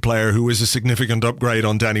wide player who is a significant upgrade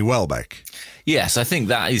on Danny Welbeck. Yes, I think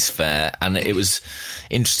that is fair. And it was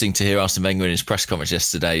interesting to hear Arsene Wenger in his press conference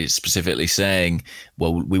yesterday specifically saying,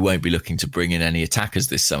 well, we won't be looking to bring in any attackers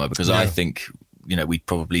this summer, because I think, you know, we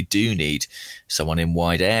probably do need someone in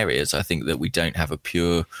wide areas. I think that we don't have a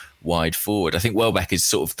pure wide forward. I think Welbeck is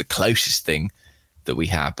sort of the closest thing that we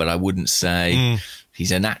have, but I wouldn't say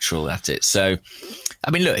he's a natural at it. So,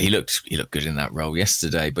 I mean, look, he looked good in that role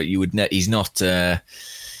yesterday, but you would he's not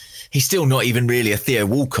he's still not even really a Theo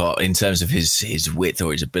Walcott in terms of his width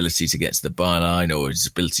or his ability to get to the byline or his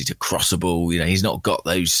ability to cross a ball. You know, he's not got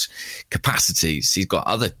those capacities. He's got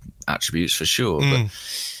other attributes for sure.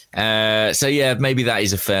 But so yeah, maybe that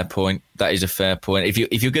is a fair point. That is a fair point.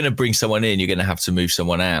 If you're going to bring someone in, you're going to have to move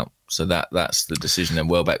someone out. So that's the decision, and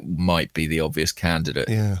Welbeck might be the obvious candidate.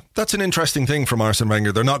 Yeah, that's an interesting thing from Arsene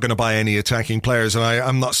Wenger. They're not going to buy any attacking players, and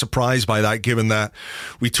I'm not surprised by that, given that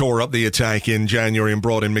we tore up the attack in January and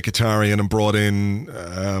brought in Mkhitaryan and brought in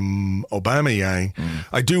Aubameyang.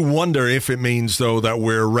 I do wonder if it means, though, that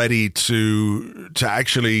we're ready to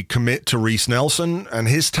actually commit to Reece Nelson and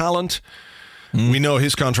his talent. We know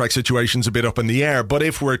his contract situation's a bit up in the air, but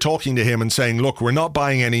if we're talking to him and saying, look, we're not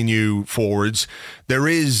buying any new forwards, there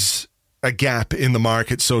is a gap in the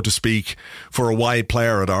market, so to speak, for a wide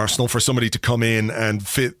player at Arsenal, for somebody to come in and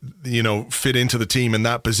fit into the team in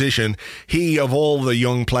that position. He, of all the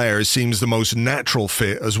young players, seems the most natural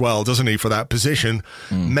fit as well, doesn't he, for that position?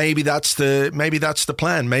 Maybe that's the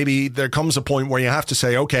plan. Maybe there comes a point where you have to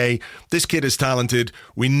say, okay, this kid is talented.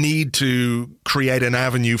 We need to create an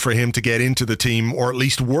avenue for him to get into the team, or at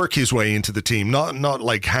least work his way into the team. Not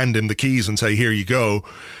like hand him the keys and say, here you go,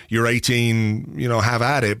 you're 18, have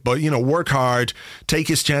at it. But, work hard, take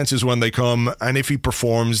his chances when they come, and if he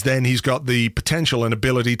performs, then he's got the potential and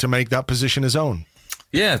ability to make that position his own.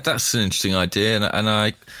 Yeah, that's an interesting idea, and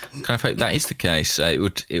I kind of hope that is the case. It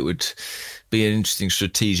would be an interesting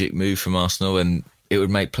strategic move from Arsenal, and it would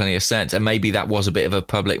make plenty of sense. And maybe that was a bit of a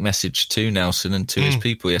public message to Nelson and to his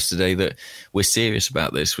people yesterday, that we're serious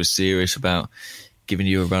about this. We're serious about giving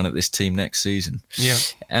you a run at this team next season.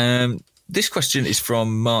 Yeah. This question is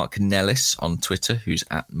from Mark Nellis on Twitter, who's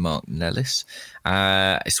at Mark Nellis.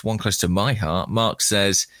 It's one close to my heart. Mark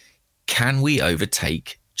says, can we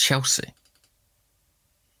overtake Chelsea?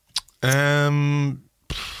 Yeah,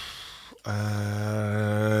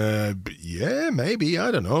 maybe.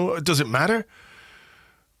 I don't know. Does it matter?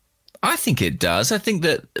 I think it does. I think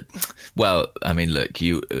that, well, I mean, look,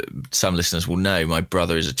 some listeners will know my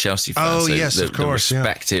brother is a Chelsea fan. Oh, so yes, of course.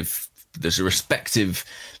 The respective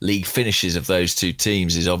league finishes of those two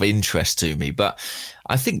teams is of interest to me. But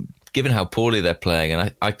I think, given how poorly they're playing,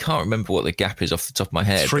 and I can't remember what the gap is off the top of my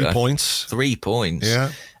head. 3 points. 3 points.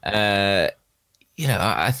 Yeah.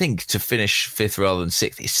 I think to finish fifth rather than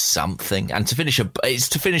sixth is something. And to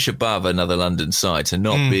finish above another London side, to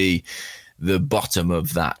not be the bottom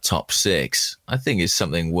of that top six, I think is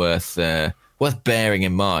something worth bearing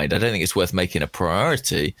in mind. I don't think it's worth making a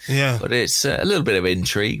priority, but it's a little bit of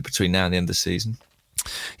intrigue between now and the end of the season.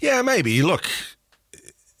 Yeah, maybe. Look,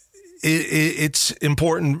 it's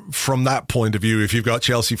important from that point of view if you've got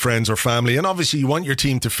Chelsea friends or family, and obviously you want your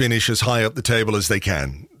team to finish as high up the table as they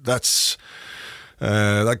can.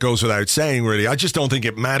 That goes without saying, really. I just don't think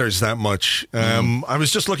it matters that much. I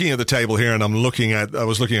was just looking at the table here, and I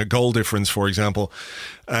was looking at goal difference, for example,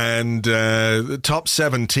 and the top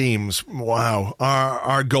 7 teams. Wow,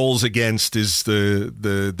 our goals against is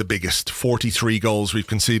the biggest. 43 goals we've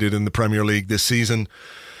conceded in the Premier League this season.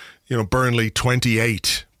 Burnley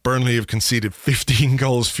 28. Burnley have conceded 15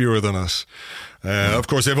 goals fewer than us. Of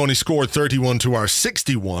course, they've only scored 31 to our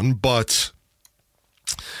 61, but.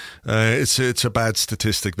 It's a bad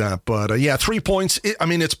statistic, that, but 3 points.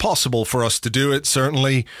 It's possible for us to do it.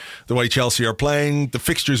 Certainly, the way Chelsea are playing, the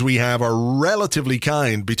fixtures we have are relatively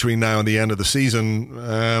kind between now and the end of the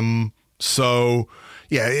season. So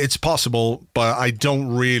it's possible, but I don't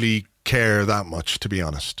really care that much, to be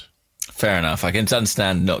honest. Fair enough. I can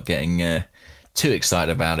understand not getting too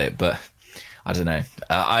excited about it, but I don't know.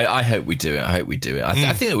 I hope we do it. I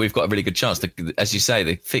think that we've got a really good chance. As you say,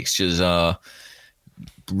 the fixtures are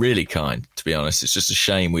really kind, to be honest. It's just a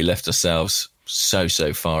shame we left ourselves so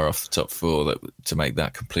far off the top 4 to make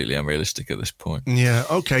that completely unrealistic at this point. Yeah,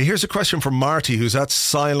 okay. Here's a question from Marty, who's at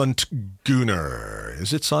Silent Gooner.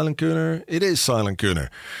 Is it Silent Gooner? It is Silent Gooner.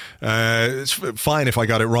 It's fine if I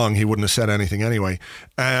got it wrong. He wouldn't have said anything anyway.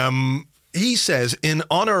 He says, in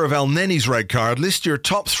honour of El Neni's red card, list your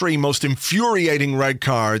top 3 most infuriating red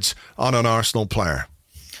cards on an Arsenal player.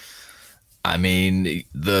 I mean,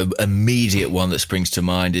 the immediate one that springs to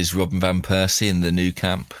mind is Robin van Persie in the Nou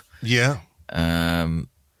Camp. Yeah.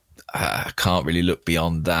 I can't really look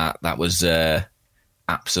beyond that. That was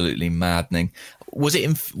absolutely maddening. Would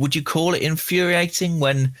you call it infuriating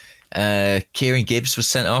when Kieran Gibbs was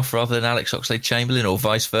sent off rather than Alex Oxlade-Chamberlain, or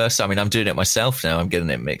vice versa? I mean, I'm doing it myself now. I'm getting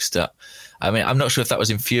it mixed up. I mean, I'm not sure if that was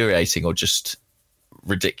infuriating or just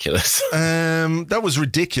ridiculous. That was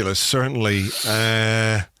ridiculous, certainly.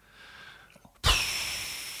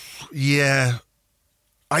 Yeah,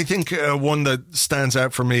 I think one that stands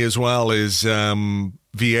out for me as well is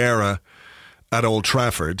Vieira at Old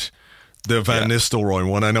Trafford. The Van Nistelrooy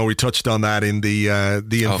one. I know we touched on that in the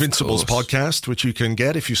Invincibles podcast, which you can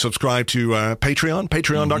get if you subscribe to Patreon,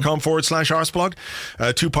 patreon.com/Arsblog.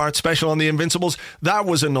 2-part special on the Invincibles. That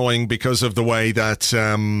was annoying because of the way that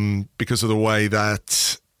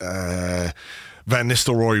Van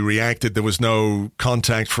Nistelrooy reacted. There was no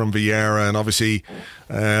contact from Vieira, and obviously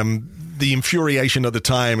the infuriation at the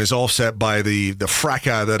time is offset by the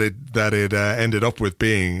fracas that it ended up with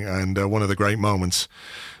being, and one of the great moments.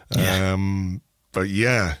 Yeah. But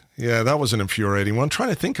that was an infuriating one. I'm trying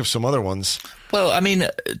to think of some other ones. Well, I mean,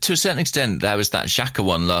 to a certain extent, there was that Xhaka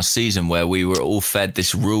one last season where we were all fed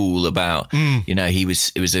this rule about,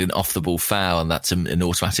 it was an off-the-ball foul and that's an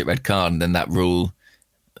automatic red card. And then that rule,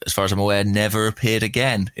 as far as I'm aware, never appeared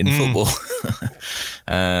again in football.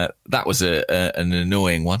 That was an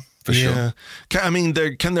annoying one. For sure. Can we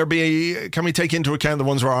take into account the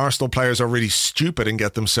ones where Arsenal players are really stupid and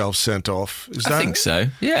get themselves sent off? I think so,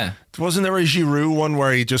 yeah. Wasn't there a Giroud one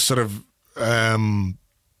where he just sort of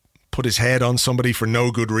put his head on somebody for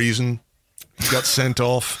no good reason? He got sent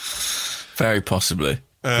off. Very possibly.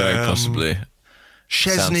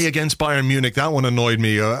 Chesney against Bayern Munich, that one annoyed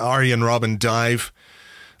me. Arjen Robben dive.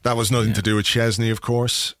 That was nothing to do with Chesney, of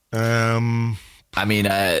course. I mean,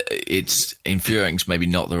 it's infuriating is maybe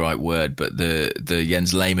not the right word, but the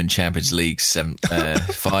Jens Lehmann Champions League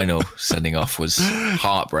final sending off was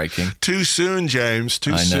heartbreaking. Too soon, James.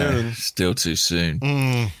 Too soon. Still too soon.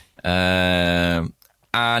 And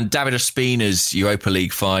David Ospina's Europa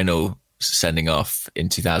League final sending off in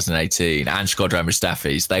 2018, and Shkodran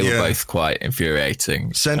Mustafi's, they were both quite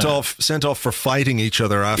infuriating. Sent off for fighting each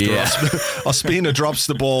other after. Ospina drops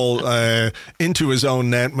the ball into his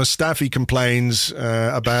own net. Mustafi complains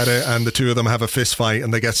about it, and the two of them have a fist fight,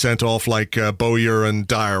 and they get sent off like Bowyer and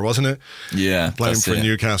Dyer, wasn't it? Yeah, playing for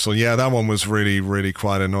Newcastle. Yeah, that one was really, really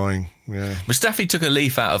quite annoying. Yeah. Mustafi took a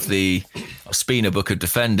leaf out of the Ospina book of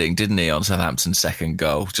defending, didn't he, on Southampton's second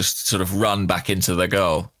goal? Just sort of run back into the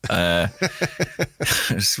goal.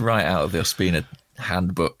 It's right out of the Ospina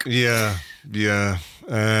handbook. Yeah.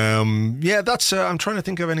 That's. I'm trying to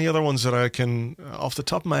think of any other ones that I can, off the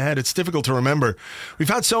top of my head. It's difficult to remember. We've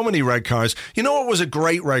had so many red cards. You know what was a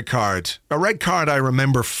great red card? A red card I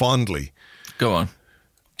remember fondly. Go on.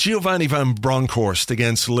 Giovanni van Bronckhorst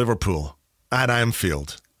against Liverpool at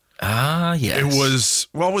Anfield. Ah, yes. It was,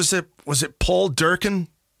 what was it? Was it Paul Durkin,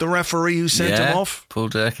 the referee, who sent him off? Paul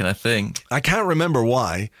Durkin, I think. I can't remember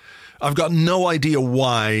why. I've got no idea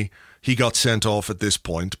why he got sent off at this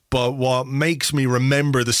point. But what makes me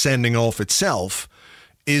remember the sending off itself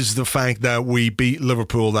is the fact that we beat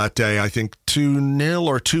Liverpool that day, I think 2-0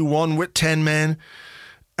 or 2-1 with 10 men.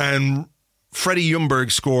 And Freddie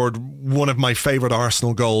Ljungberg scored one of my favourite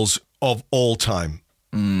Arsenal goals of all time.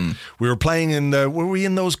 We were playing were we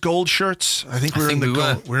in those gold shirts? I think we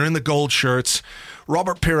were in the gold shirts.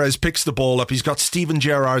 Robert Pires picks the ball up. He's got Steven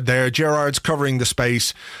Gerrard there. Gerrard's covering the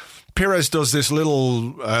space. Pires does this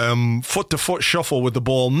little foot-to-foot shuffle with the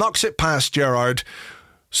ball, knocks it past Gerrard,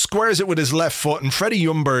 squares it with his left foot, and Freddie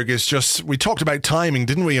Ljungberg is just... We talked about timing,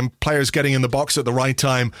 didn't we? And players getting in the box at the right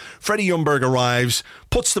time. Freddie Ljungberg arrives,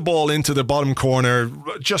 puts the ball into the bottom corner,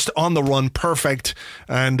 just on the run, perfect.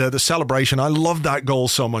 And the celebration, I love that goal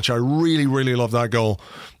so much. I really, really love that goal.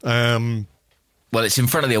 Well, it's in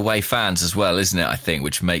front of the away fans as well, isn't it, I think,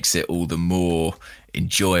 which makes it all the more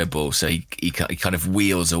enjoyable. So he kind of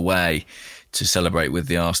wheels away to celebrate with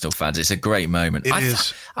the Arsenal fans. It's a great moment. It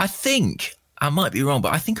is. I think... I might be wrong,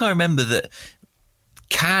 but I think I remember that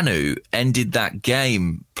Kanu ended that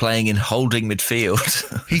game playing in holding midfield.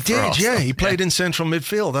 He did, yeah. He played in central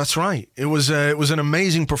midfield. That's right. It was an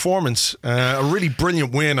amazing performance, a really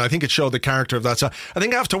brilliant win. I think it showed the character of that side. I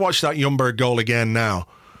think I have to watch that Ljungberg goal again now.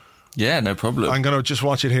 Yeah, no problem. I'm going to just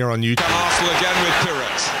watch it here on YouTube. Arsenal again with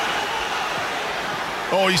Pires.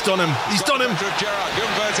 Oh, he's done him. He's done him. Gerrard,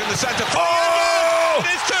 Ljungberg's in the centre. Oh!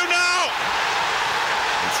 It's 2 now.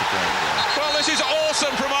 It's a great goal. Well, this is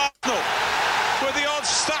awesome from Arsenal, with the odds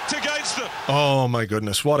stacked against them. Oh my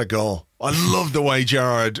goodness, what a goal. I love the way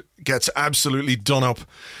Gerrard gets absolutely done up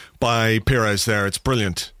by Pires there. It's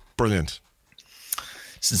brilliant. Brilliant.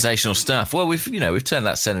 Sensational stuff. Well, we've turned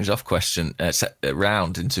that sendings off question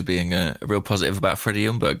round into being a real positive about Freddie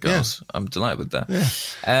Ljungberg goals. Yeah. I'm delighted with that. Yeah.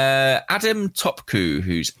 Adam Topku,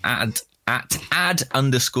 who's at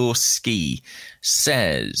 @ad_ski,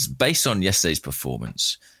 says, based on yesterday's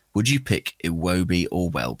performance, would you pick Iwobi or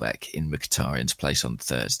Welbeck in Mkhitaryan's place on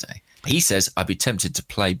Thursday? He says, I'd be tempted to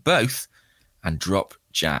play both and drop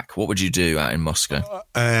Jack. What would you do out in Moscow?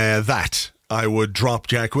 I would drop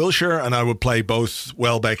Jack Wilshere and I would play both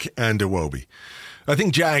Welbeck and Iwobi. I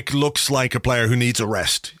think Jack looks like a player who needs a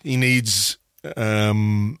rest. He needs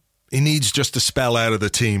He needs just a spell out of the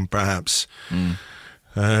team, perhaps.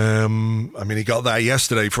 I mean, he got that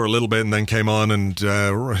yesterday for a little bit and then came on and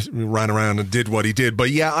ran around and did what he did. But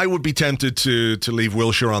yeah, I would be tempted to leave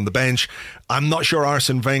Wilshere on the bench. I'm not sure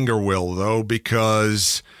Arsene Wenger will, though,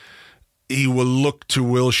 because he will look to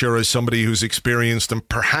Wilshere as somebody who's experienced and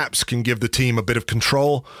perhaps can give the team a bit of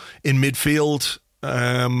control in midfield.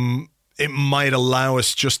 It might allow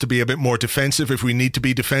us just to be a bit more defensive if we need to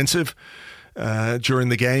be defensive during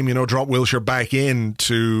the game. You know, drop Wilshere back in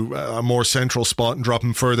to a more central spot and drop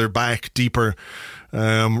him further back, deeper,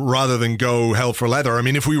 rather than go hell for leather. I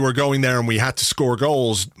mean, if we were going there and we had to score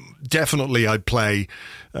goals, definitely I'd play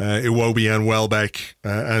Iwobi and Welbeck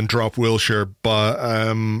and drop Wilshere. But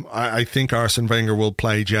I think Arsene Wenger will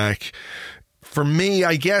play Jack. For me,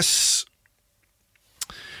 I guess,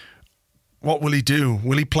 what will he do?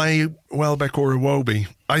 Will he play Welbeck or Iwobi?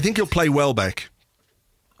 I think he'll play Welbeck.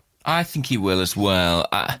 I think he will as well.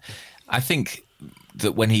 I think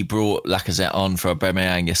that when he brought Lacazette on for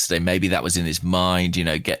Aubameyang yesterday, maybe that was in his mind, you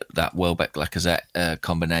know, get that Welbeck-Lacazette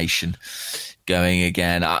combination going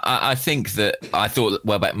again. I think that I thought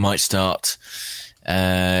Welbeck might start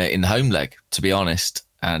in the home leg, to be honest,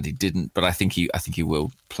 and he didn't. But I think he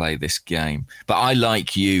will play this game. But I,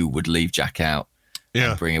 like you, would leave Jack out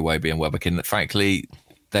and bring Iwobi and Welbeck in. Frankly,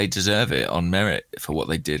 they deserve it on merit for what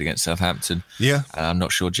they did against Southampton. Yeah. And I'm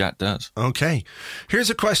not sure Jack does. Okay. Here's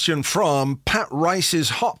a question from Pat Rice's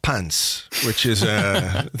Hot Pants, which is,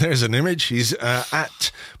 there's an image. He's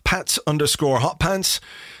at Pats_Hot Pants.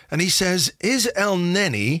 And he says, is El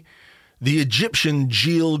Neni the Egyptian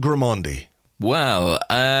Gilles Grimandi? Well,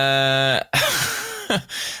 I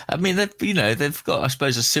mean, they've got, I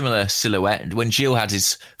suppose, a similar silhouette. When Gilles had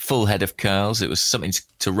his full head of curls, it was something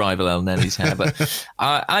to rival El Neni's hair. But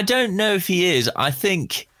I don't know if he is. I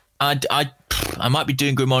think I might be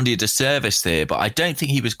doing Grimandi a disservice here, but I don't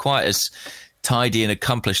think he was quite as tidy and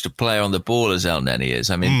accomplished a player on the ball as El Neni is.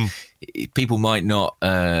 I mean, people might not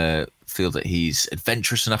feel that he's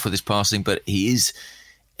adventurous enough with his passing, but he is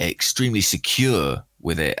extremely secure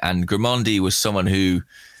with it. And Grimandi was someone who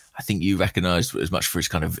I think you recognised as much for his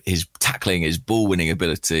kind of his tackling, his ball winning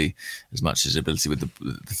ability, as much as ability with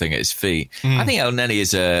the thing at his feet. I think El Neni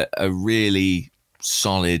is a really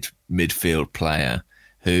solid midfield player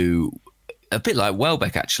who, a bit like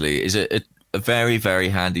Welbeck actually, is a very, very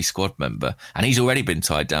handy squad member. And he's already been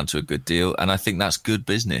tied down to a good deal. And I think that's good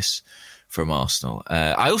business from Arsenal.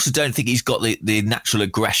 I also don't think he's got the natural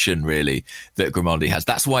aggression, really, that Grimandi has.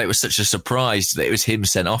 That's why it was such a surprise that it was him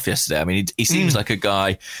sent off yesterday. I mean, he seems like a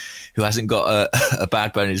guy who hasn't got a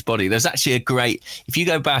bad bone in his body. There's actually a great... If you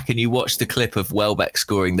go back and you watch the clip of Welbeck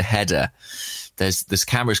scoring the header, there's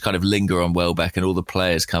cameras kind of linger on Welbeck and all the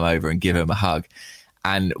players come over and give him a hug.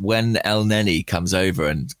 And when El Neni comes over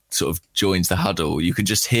and sort of joins the huddle, you can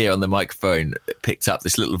just hear on the microphone picked up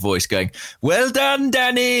this little voice going, "Well done,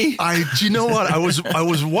 Danny." Do you know what? I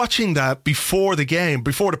was watching that before the game,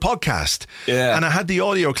 before the podcast. Yeah. And I had the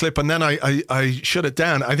audio clip and then I shut it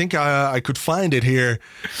down. I think I could find it here.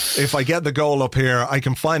 If I get the goal up here, I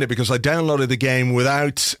can find it because I downloaded the game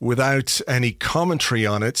without any commentary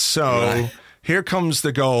on it. So Here comes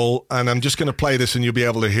the goal, and I'm just going to play this and you'll be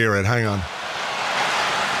able to hear it. Hang on.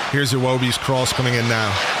 Here's Iwobi's cross coming in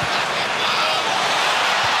now.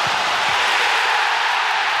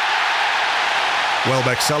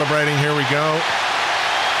 Welbeck celebrating. Here we go.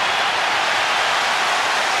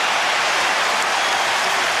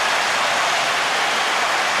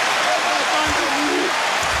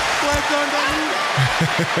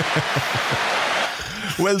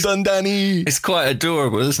 Well done, Danny. It's quite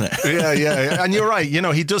adorable, isn't it? Yeah. And you're right. You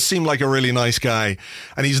know, he does seem like a really nice guy.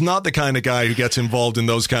 And he's not the kind of guy who gets involved in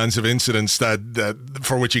those kinds of incidents that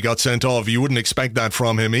for which he got sent off. You wouldn't expect that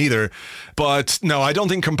from him either. But no, I don't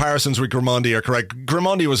think comparisons with Grimandi are correct.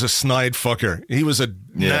 Grimandi was a snide fucker. He was a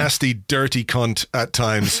nasty, dirty cunt at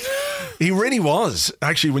times. He really was.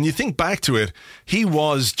 Actually, when you think back to it, he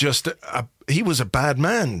was he was a bad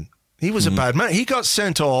man. He was a bad man. He got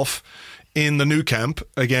sent off in the Nou Camp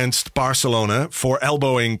against Barcelona for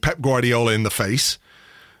elbowing Pep Guardiola in the face.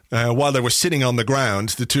 While they were sitting on the ground,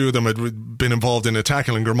 the two of them had been involved in a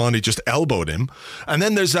tackle and Grimandi just elbowed him. And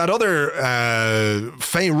then there's that other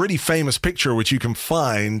really famous picture which you can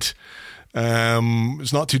find.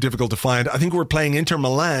 It's not too difficult to find. I think we're playing Inter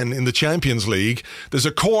Milan in the Champions League. There's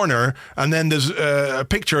a corner and then there's a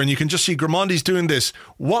picture and you can just see Grimandi's doing this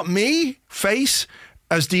 "what me?" face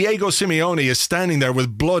as Diego Simeone is standing there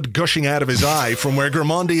with blood gushing out of his eye from where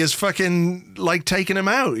Grimandi is fucking like taking him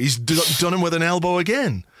out. He's done him with an elbow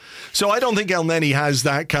again. So I don't think El Neni has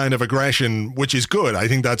that kind of aggression, which is good. I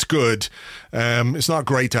think that's good. It's not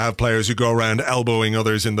great to have players who go around elbowing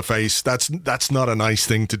others in the face. That's not a nice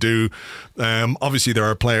thing to do. Obviously, there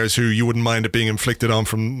are players who you wouldn't mind it being inflicted on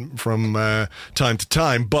from time to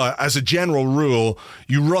time. But as a general rule,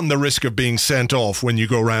 you run the risk of being sent off when you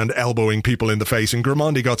go around elbowing people in the face. And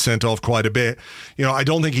Grimandi got sent off quite a bit. You know, I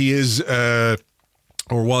don't think he is...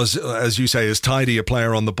 or was, as you say, as tidy a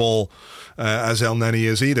player on the ball as El Neni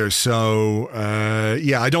is either. So,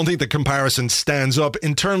 I don't think the comparison stands up.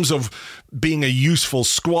 In terms of being a useful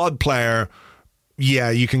squad player, yeah,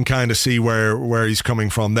 you can kind of see where he's coming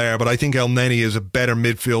from there. But I think El Neni is a better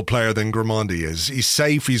midfield player than Grimandi is. He's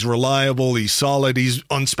safe, he's reliable, he's solid, he's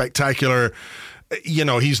unspectacular. You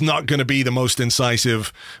know, he's not going to be the most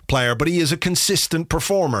incisive player, but he is a consistent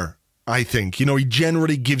performer. I think, you know, he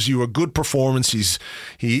generally gives you a good performance.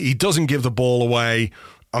 He doesn't give the ball away.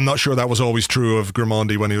 I'm not sure that was always true of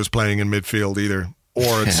Grimandi when he was playing in midfield either,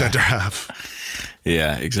 or at centre half.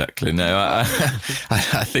 Yeah, exactly. No,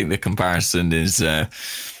 I think the comparison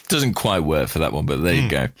doesn't quite work for that one, but there you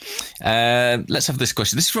go. Let's have this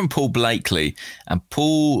question. This is from Paul Blakely, and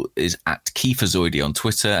Paul is at Kieferzoidy on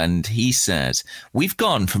Twitter, and he says, we've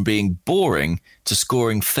gone from being boring to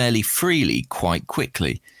scoring fairly freely quite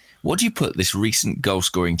quickly. What do you put this recent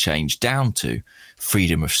goal-scoring change down to?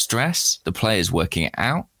 Freedom of stress, the players working it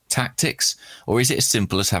out, tactics, or is it as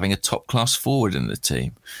simple as having a top-class forward in the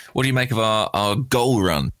team? What do you make of our goal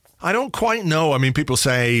run? I don't quite know. I mean, people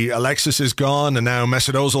say Alexis is gone and now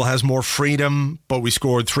Mesut Ozil has more freedom, but we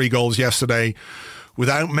scored 3 goals yesterday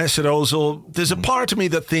without Mesut Ozil. There's a part of me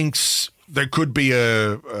that thinks there could be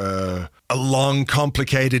a long,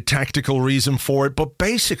 complicated tactical reason for it. But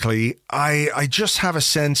basically, I just have a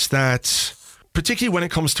sense that, particularly when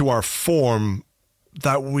it comes to our form,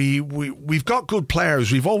 that we've got good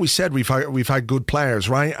players. We've always said we've had good players,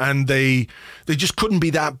 right? And they just couldn't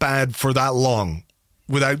be that bad for that long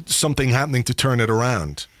without something happening to turn it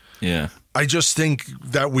around. Yeah. I just think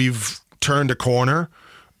that we've turned a corner.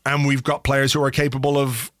 And we've got players who are capable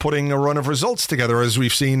of putting a run of results together, as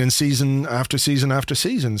we've seen in season after season after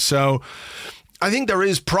season. So I think there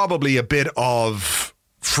is probably a bit of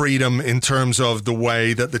freedom in terms of the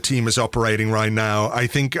way that the team is operating right now. I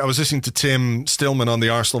think I was listening to Tim Stillman on the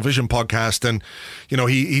Arsenal Vision podcast, and you know,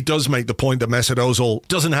 he does make the point that Mesut Ozil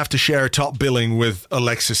doesn't have to share top billing with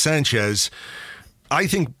Alexis Sanchez. I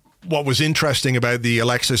think what was interesting about the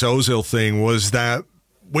Alexis Ozil thing was that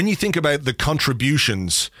when you think about the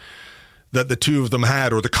contributions that the two of them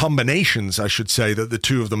had, or the combinations, I should say, that the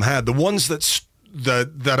two of them had, the ones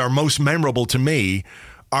that are most memorable to me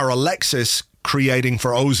are Alexis creating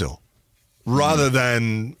for Ozil, rather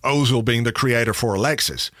than Ozil being the creator for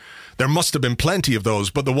Alexis. There must have been plenty of those,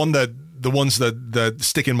 but the ones that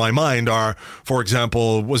stick in my mind are, for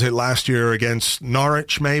example, was it last year against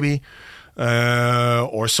Norwich, maybe,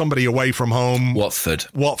 or somebody away from home,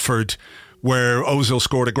 Watford, where Ozil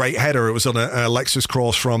scored a great header. It was on an Alexis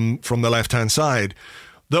cross from the left-hand side.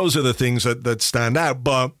 Those are the things that stand out.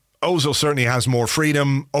 But Ozil certainly has more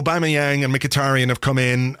freedom. Aubameyang and Mkhitaryan have come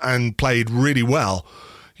in and played really well.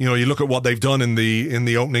 You know, you look at what they've done in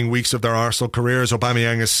the opening weeks of their Arsenal careers.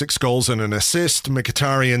 Aubameyang has 6 goals and an assist.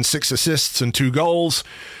 Mkhitaryan 6 assists and 2 goals.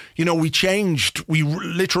 You know, we changed. We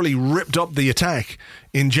literally ripped up the attack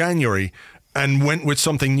in January and went with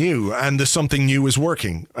something new, and the something new is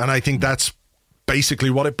working. And I think that's basically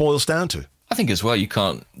what it boils down to. I think as well, you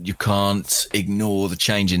can't ignore the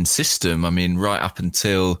change in system. I mean, right up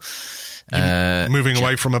until moving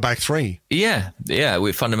away from a back 3. Yeah.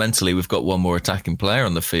 Fundamentally, we've got one more attacking player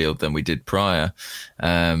on the field than we did prior,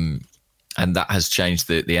 and that has changed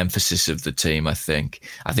the emphasis of the team. I think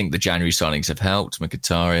the January signings have helped.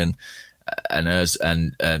 Mkhitaryan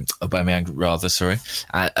and Aubameyang, rather,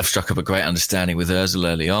 I've struck up a great understanding with Ozil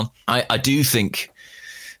early on. I do think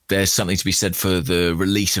there's something to be said for the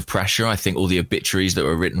release of pressure. I think all the obituaries that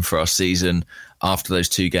were written for our season after those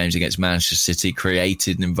 2 games against Manchester City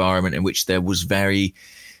created an environment in which there was very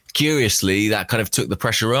curiously that kind of took the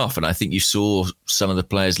pressure off. And I think you saw some of the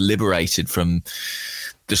players liberated from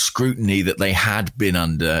the scrutiny that they had been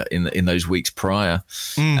under in those weeks prior.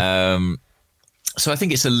 So I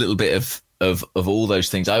think it's a little bit of all those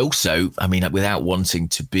things. I mean, without wanting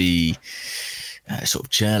to be sort of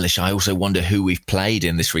churlish, I also wonder who we've played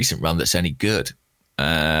in this recent run that's any good.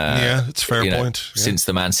 Yeah, it's a fair point. Yeah. Since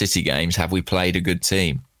the Man City games, have we played a good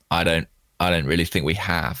team? I don't really think we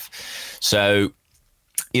have. So,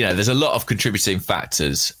 you know, there's a lot of contributing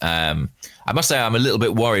factors. I must say I'm a little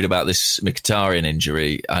bit worried about this Mkhitaryan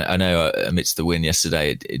injury. I know amidst the win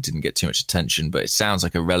yesterday, it didn't get too much attention, but it sounds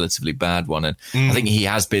like a relatively bad one. And I think he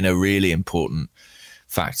has been a really important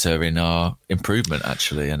factor in our improvement,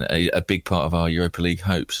 actually, and a big part of our Europa League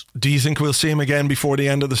hopes. Do you think we'll see him again before the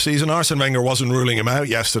end of the season? Arsene Wenger wasn't ruling him out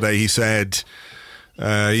yesterday. He said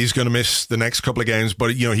he's going to miss the next couple of games,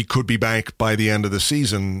 but he could be back by the end of the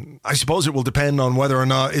season. I suppose it will depend on whether or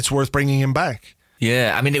not it's worth bringing him back.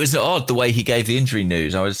 Yeah, I mean, it was odd the way he gave the injury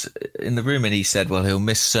news. I was in the room and he said, well, he'll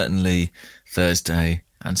miss certainly Thursday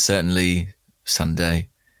and certainly Sunday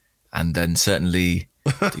and then certainly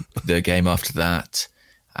the game after that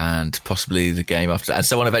and possibly the game after that. And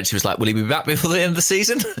someone eventually was like, will he be back before the end of the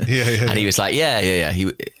season? Yeah. And he was like, yeah,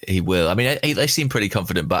 he will. I mean, they seem pretty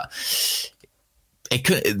confident, but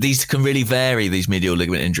these can really vary, these medial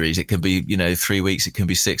ligament injuries. It can be, 3 weeks, it can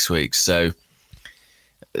be 6 weeks. So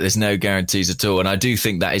there's no guarantees at all. And I do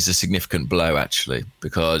think that is a significant blow, actually,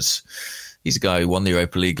 because he's a guy who won the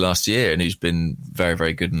Europa League last year and who's been very,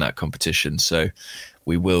 very good in that competition. So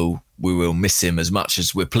we will miss him as much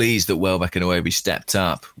as we're pleased that Welbeck and Iwobi stepped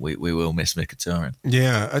up. We will miss Mkhitaryan.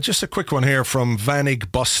 Yeah, just a quick one here from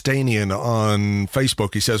Vanig Bostanian on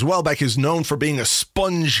Facebook. He says, Welbeck is known for being a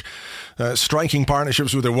sponge, striking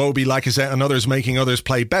partnerships with Iwobi, Lacazette and others, making others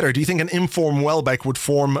play better. Do you think an informed Welbeck would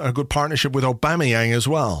form a good partnership with Aubameyang as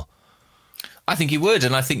well? I think he would,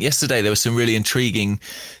 and I think yesterday there were some really intriguing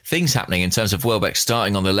things happening in terms of Welbeck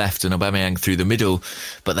starting on the left and Aubameyang through the middle,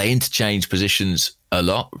 but they interchange positions a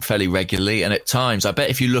lot, fairly regularly, and at times, I bet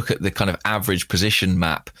if you look at the kind of average position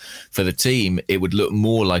map for the team, it would look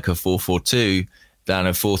more like a 4-4-2 than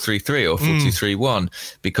a 4-3-3 or 4-2-3-1,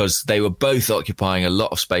 because they were both occupying a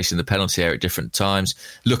lot of space in the penalty area at different times.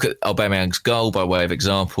 Look at Aubameyang's goal by way of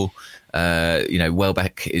example.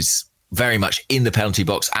 Welbeck is very much in the penalty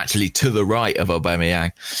box, actually to the right of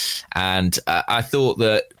Aubameyang. And I thought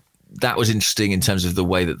that was interesting in terms of the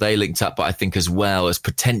way that they linked up, but I think as well as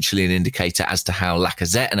potentially an indicator as to how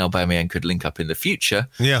Lacazette and Aubameyang could link up in the future.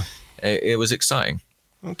 Yeah. It was exciting.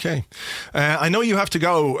 Okay. I know you have to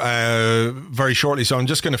go very shortly, so I'm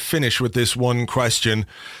just going to finish with this one question.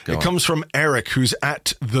 It comes from Eric, who's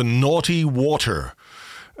at the Naughty Water.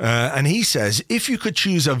 And he says, if you could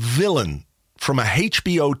choose a villain from a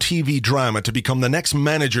HBO TV drama to become the next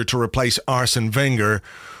manager to replace Arsene Wenger,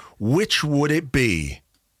 which would it be?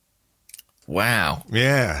 Wow.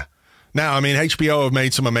 Yeah. Now, I mean, HBO have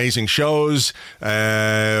made some amazing shows.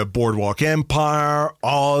 Boardwalk Empire,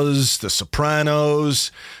 Oz, The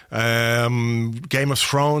Sopranos, Game of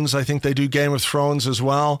Thrones. I think they do Game of Thrones as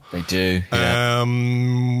well. They do, yeah.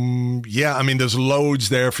 I mean, there's loads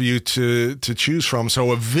there for you to choose from.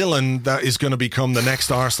 So a villain that is going to become the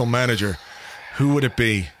next Arsenal manager, who would it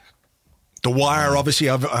be? The Wire, obviously.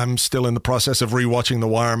 I'm still in the process of rewatching The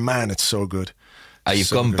Wire. Man, it's so good. You've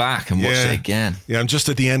gone back and watched it again. Yeah, I'm just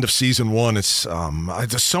at the end of season 1. It's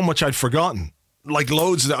there's so much I'd forgotten. Like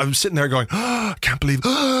loads that I'm sitting there going, oh, can't believe,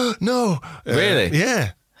 no. Really?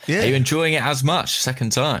 Yeah. Are you enjoying it as much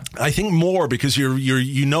second time? I think more because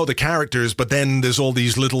you know the characters, but then there's all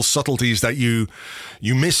these little subtleties that you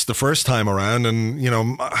missed the first time around.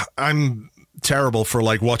 And, I'm terrible for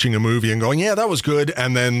like watching a movie and going, yeah, that was good.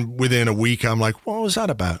 And then within a week, I'm like, what was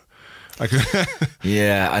that about?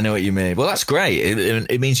 Yeah, I know what you mean. Well, that's great.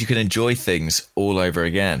 It means you can enjoy things all over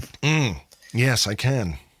again. Yes, I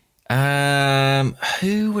can.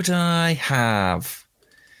 Who would I have?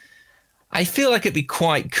 I feel like it'd be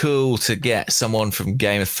quite cool to get someone from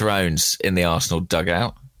Game of Thrones in the Arsenal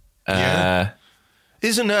dugout. Yeah.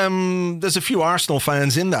 There's a few Arsenal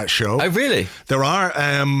fans in that show. Oh, really? There are.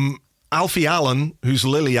 Alfie Allen, who's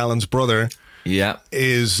Lily Allen's brother,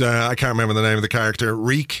 is, I can't remember the name of the character,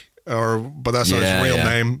 Reek, but that's not his real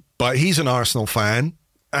name. But he's an Arsenal fan.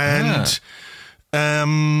 And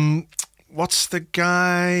what's the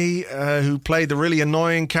guy who played the really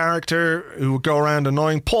annoying character who would go around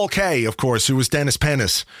annoying? Paul Kay, of course, who was Dennis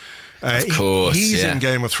Pennis. Of course, he's in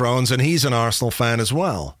Game of Thrones, and he's an Arsenal fan as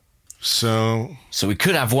well. So we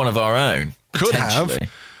could have one of our own. Could have.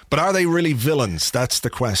 But are they really villains? That's the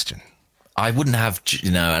question. I wouldn't have,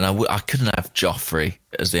 and I couldn't have Joffrey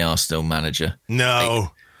as the Arsenal manager.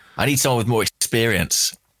 No. I need someone with more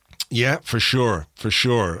experience. Yeah, for sure.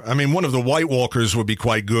 I mean, one of the White Walkers would be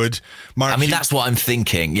quite good. That's what I'm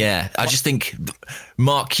thinking, yeah. I just think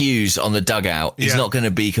Mark Hughes on the dugout is not going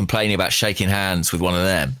to be complaining about shaking hands with one of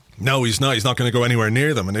them. No, he's not. He's not going to go anywhere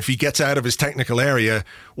near them. And if he gets out of his technical area,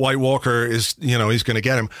 White Walker is, he's going to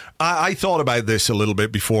get him. I thought about this a little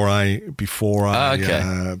bit before I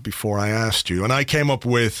asked you, and I came up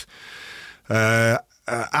with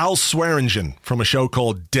Al Swearingen from a show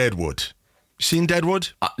called Deadwood. Seen Deadwood?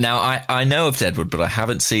 Now, I know of Deadwood, but I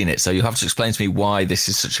haven't seen it, so you'll have to explain to me why this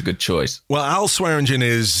is such a good choice. Well, Al Swearingen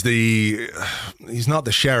is he's not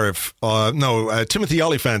the sheriff. Timothy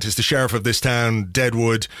Olyphant is the sheriff of this town,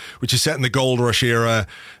 Deadwood, which is set in the Gold Rush era.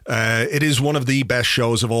 It is one of the best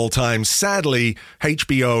shows of all time. Sadly,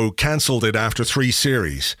 HBO cancelled it after 3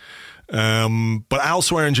 series. But Al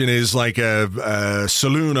Swearingen is like a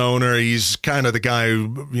saloon owner. He's kind of the guy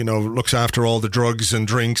who, looks after all the drugs and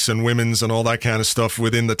drinks and women's and all that kind of stuff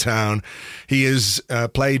within the town. He is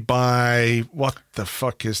played by, what the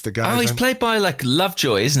fuck is the guy? Oh, he's played by like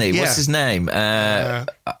Lovejoy, isn't he? Yeah. What's his name?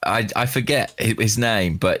 I forget his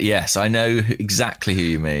name, but yes, I know exactly who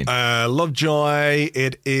you mean. Lovejoy,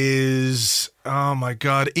 it is... Oh my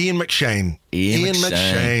God, Ian McShane. Ian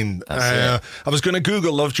McShane. I was going to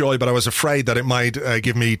Google Lovejoy, but I was afraid that it might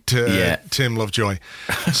give me Tim Lovejoy.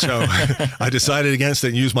 So I decided against it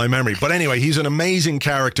and used my memory. But anyway, he's an amazing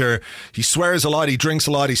character. He swears a lot, he drinks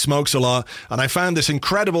a lot, he smokes a lot. And I found this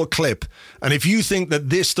incredible clip. And if you think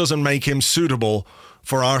that this doesn't make him suitable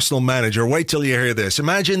for Arsenal manager, wait till you hear this.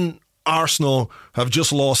 Imagine Arsenal have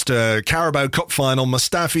just lost a Carabao Cup final.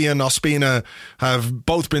 Mustafi and Ospina have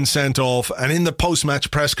both been sent off, and in the post-match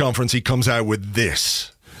press conference he comes out with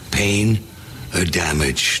this. Pain or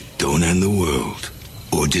damage don't end the world,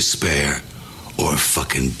 or despair, or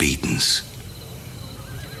fucking beatings.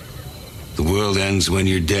 The world ends when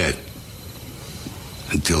you're dead.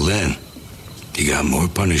 Until then, you got more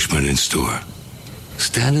punishment in store.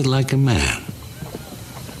 Stand it like a man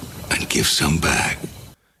and give some back.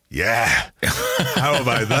 Yeah. How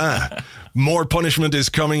about that? More punishment is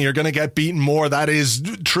coming. You're going to get beaten more. That is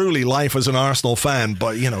truly life as an Arsenal fan.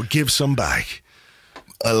 But, give some back.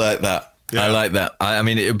 I like that. Yeah. I like that. I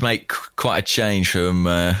mean, it would make quite a change from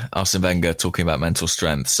Arsene Wenger talking about mental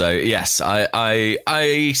strength. So, yes, I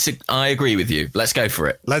agree with you. Let's go for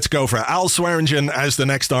it. Let's go for it. Al Swearingen as the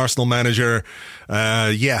next Arsenal manager.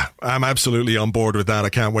 I'm absolutely on board with that. I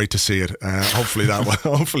can't wait to see it. Hopefully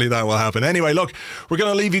that will happen. Anyway, look, we're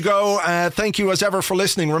going to leave you go. Thank you as ever for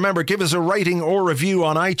listening. Remember, give us a rating or review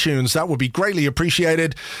on iTunes. That would be greatly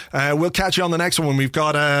appreciated. We'll catch you on the next one. We've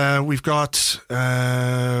got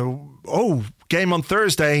game on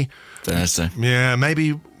Thursday. Yeah,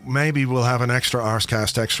 maybe we'll have an extra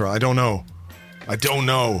Arsecast extra. I don't know.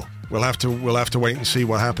 We'll have to wait and see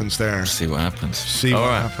what happens there. See what happens.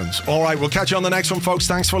 Happens. All right, we'll catch you on the next one, folks.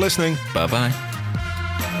 Thanks for listening. Bye-bye.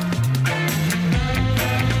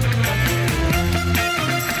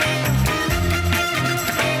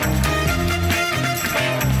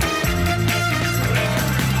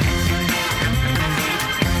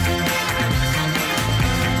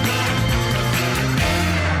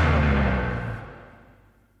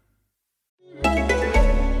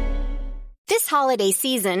 This holiday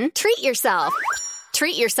season, treat yourself.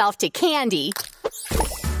 Treat yourself to candy.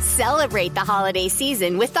 Celebrate the holiday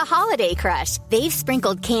season with the Holiday Crush. They've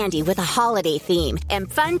sprinkled candy with a holiday theme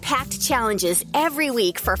and fun-packed challenges every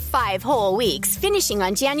week for 5 whole weeks, finishing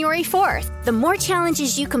on January 4th. The more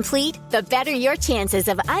challenges you complete, the better your chances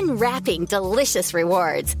of unwrapping delicious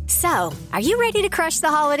rewards. So, are you ready to crush the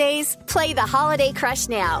holidays? Play the Holiday Crush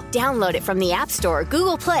now. Download it from the App Store,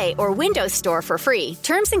 Google Play, or Windows Store for free.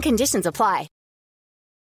 Terms and conditions apply.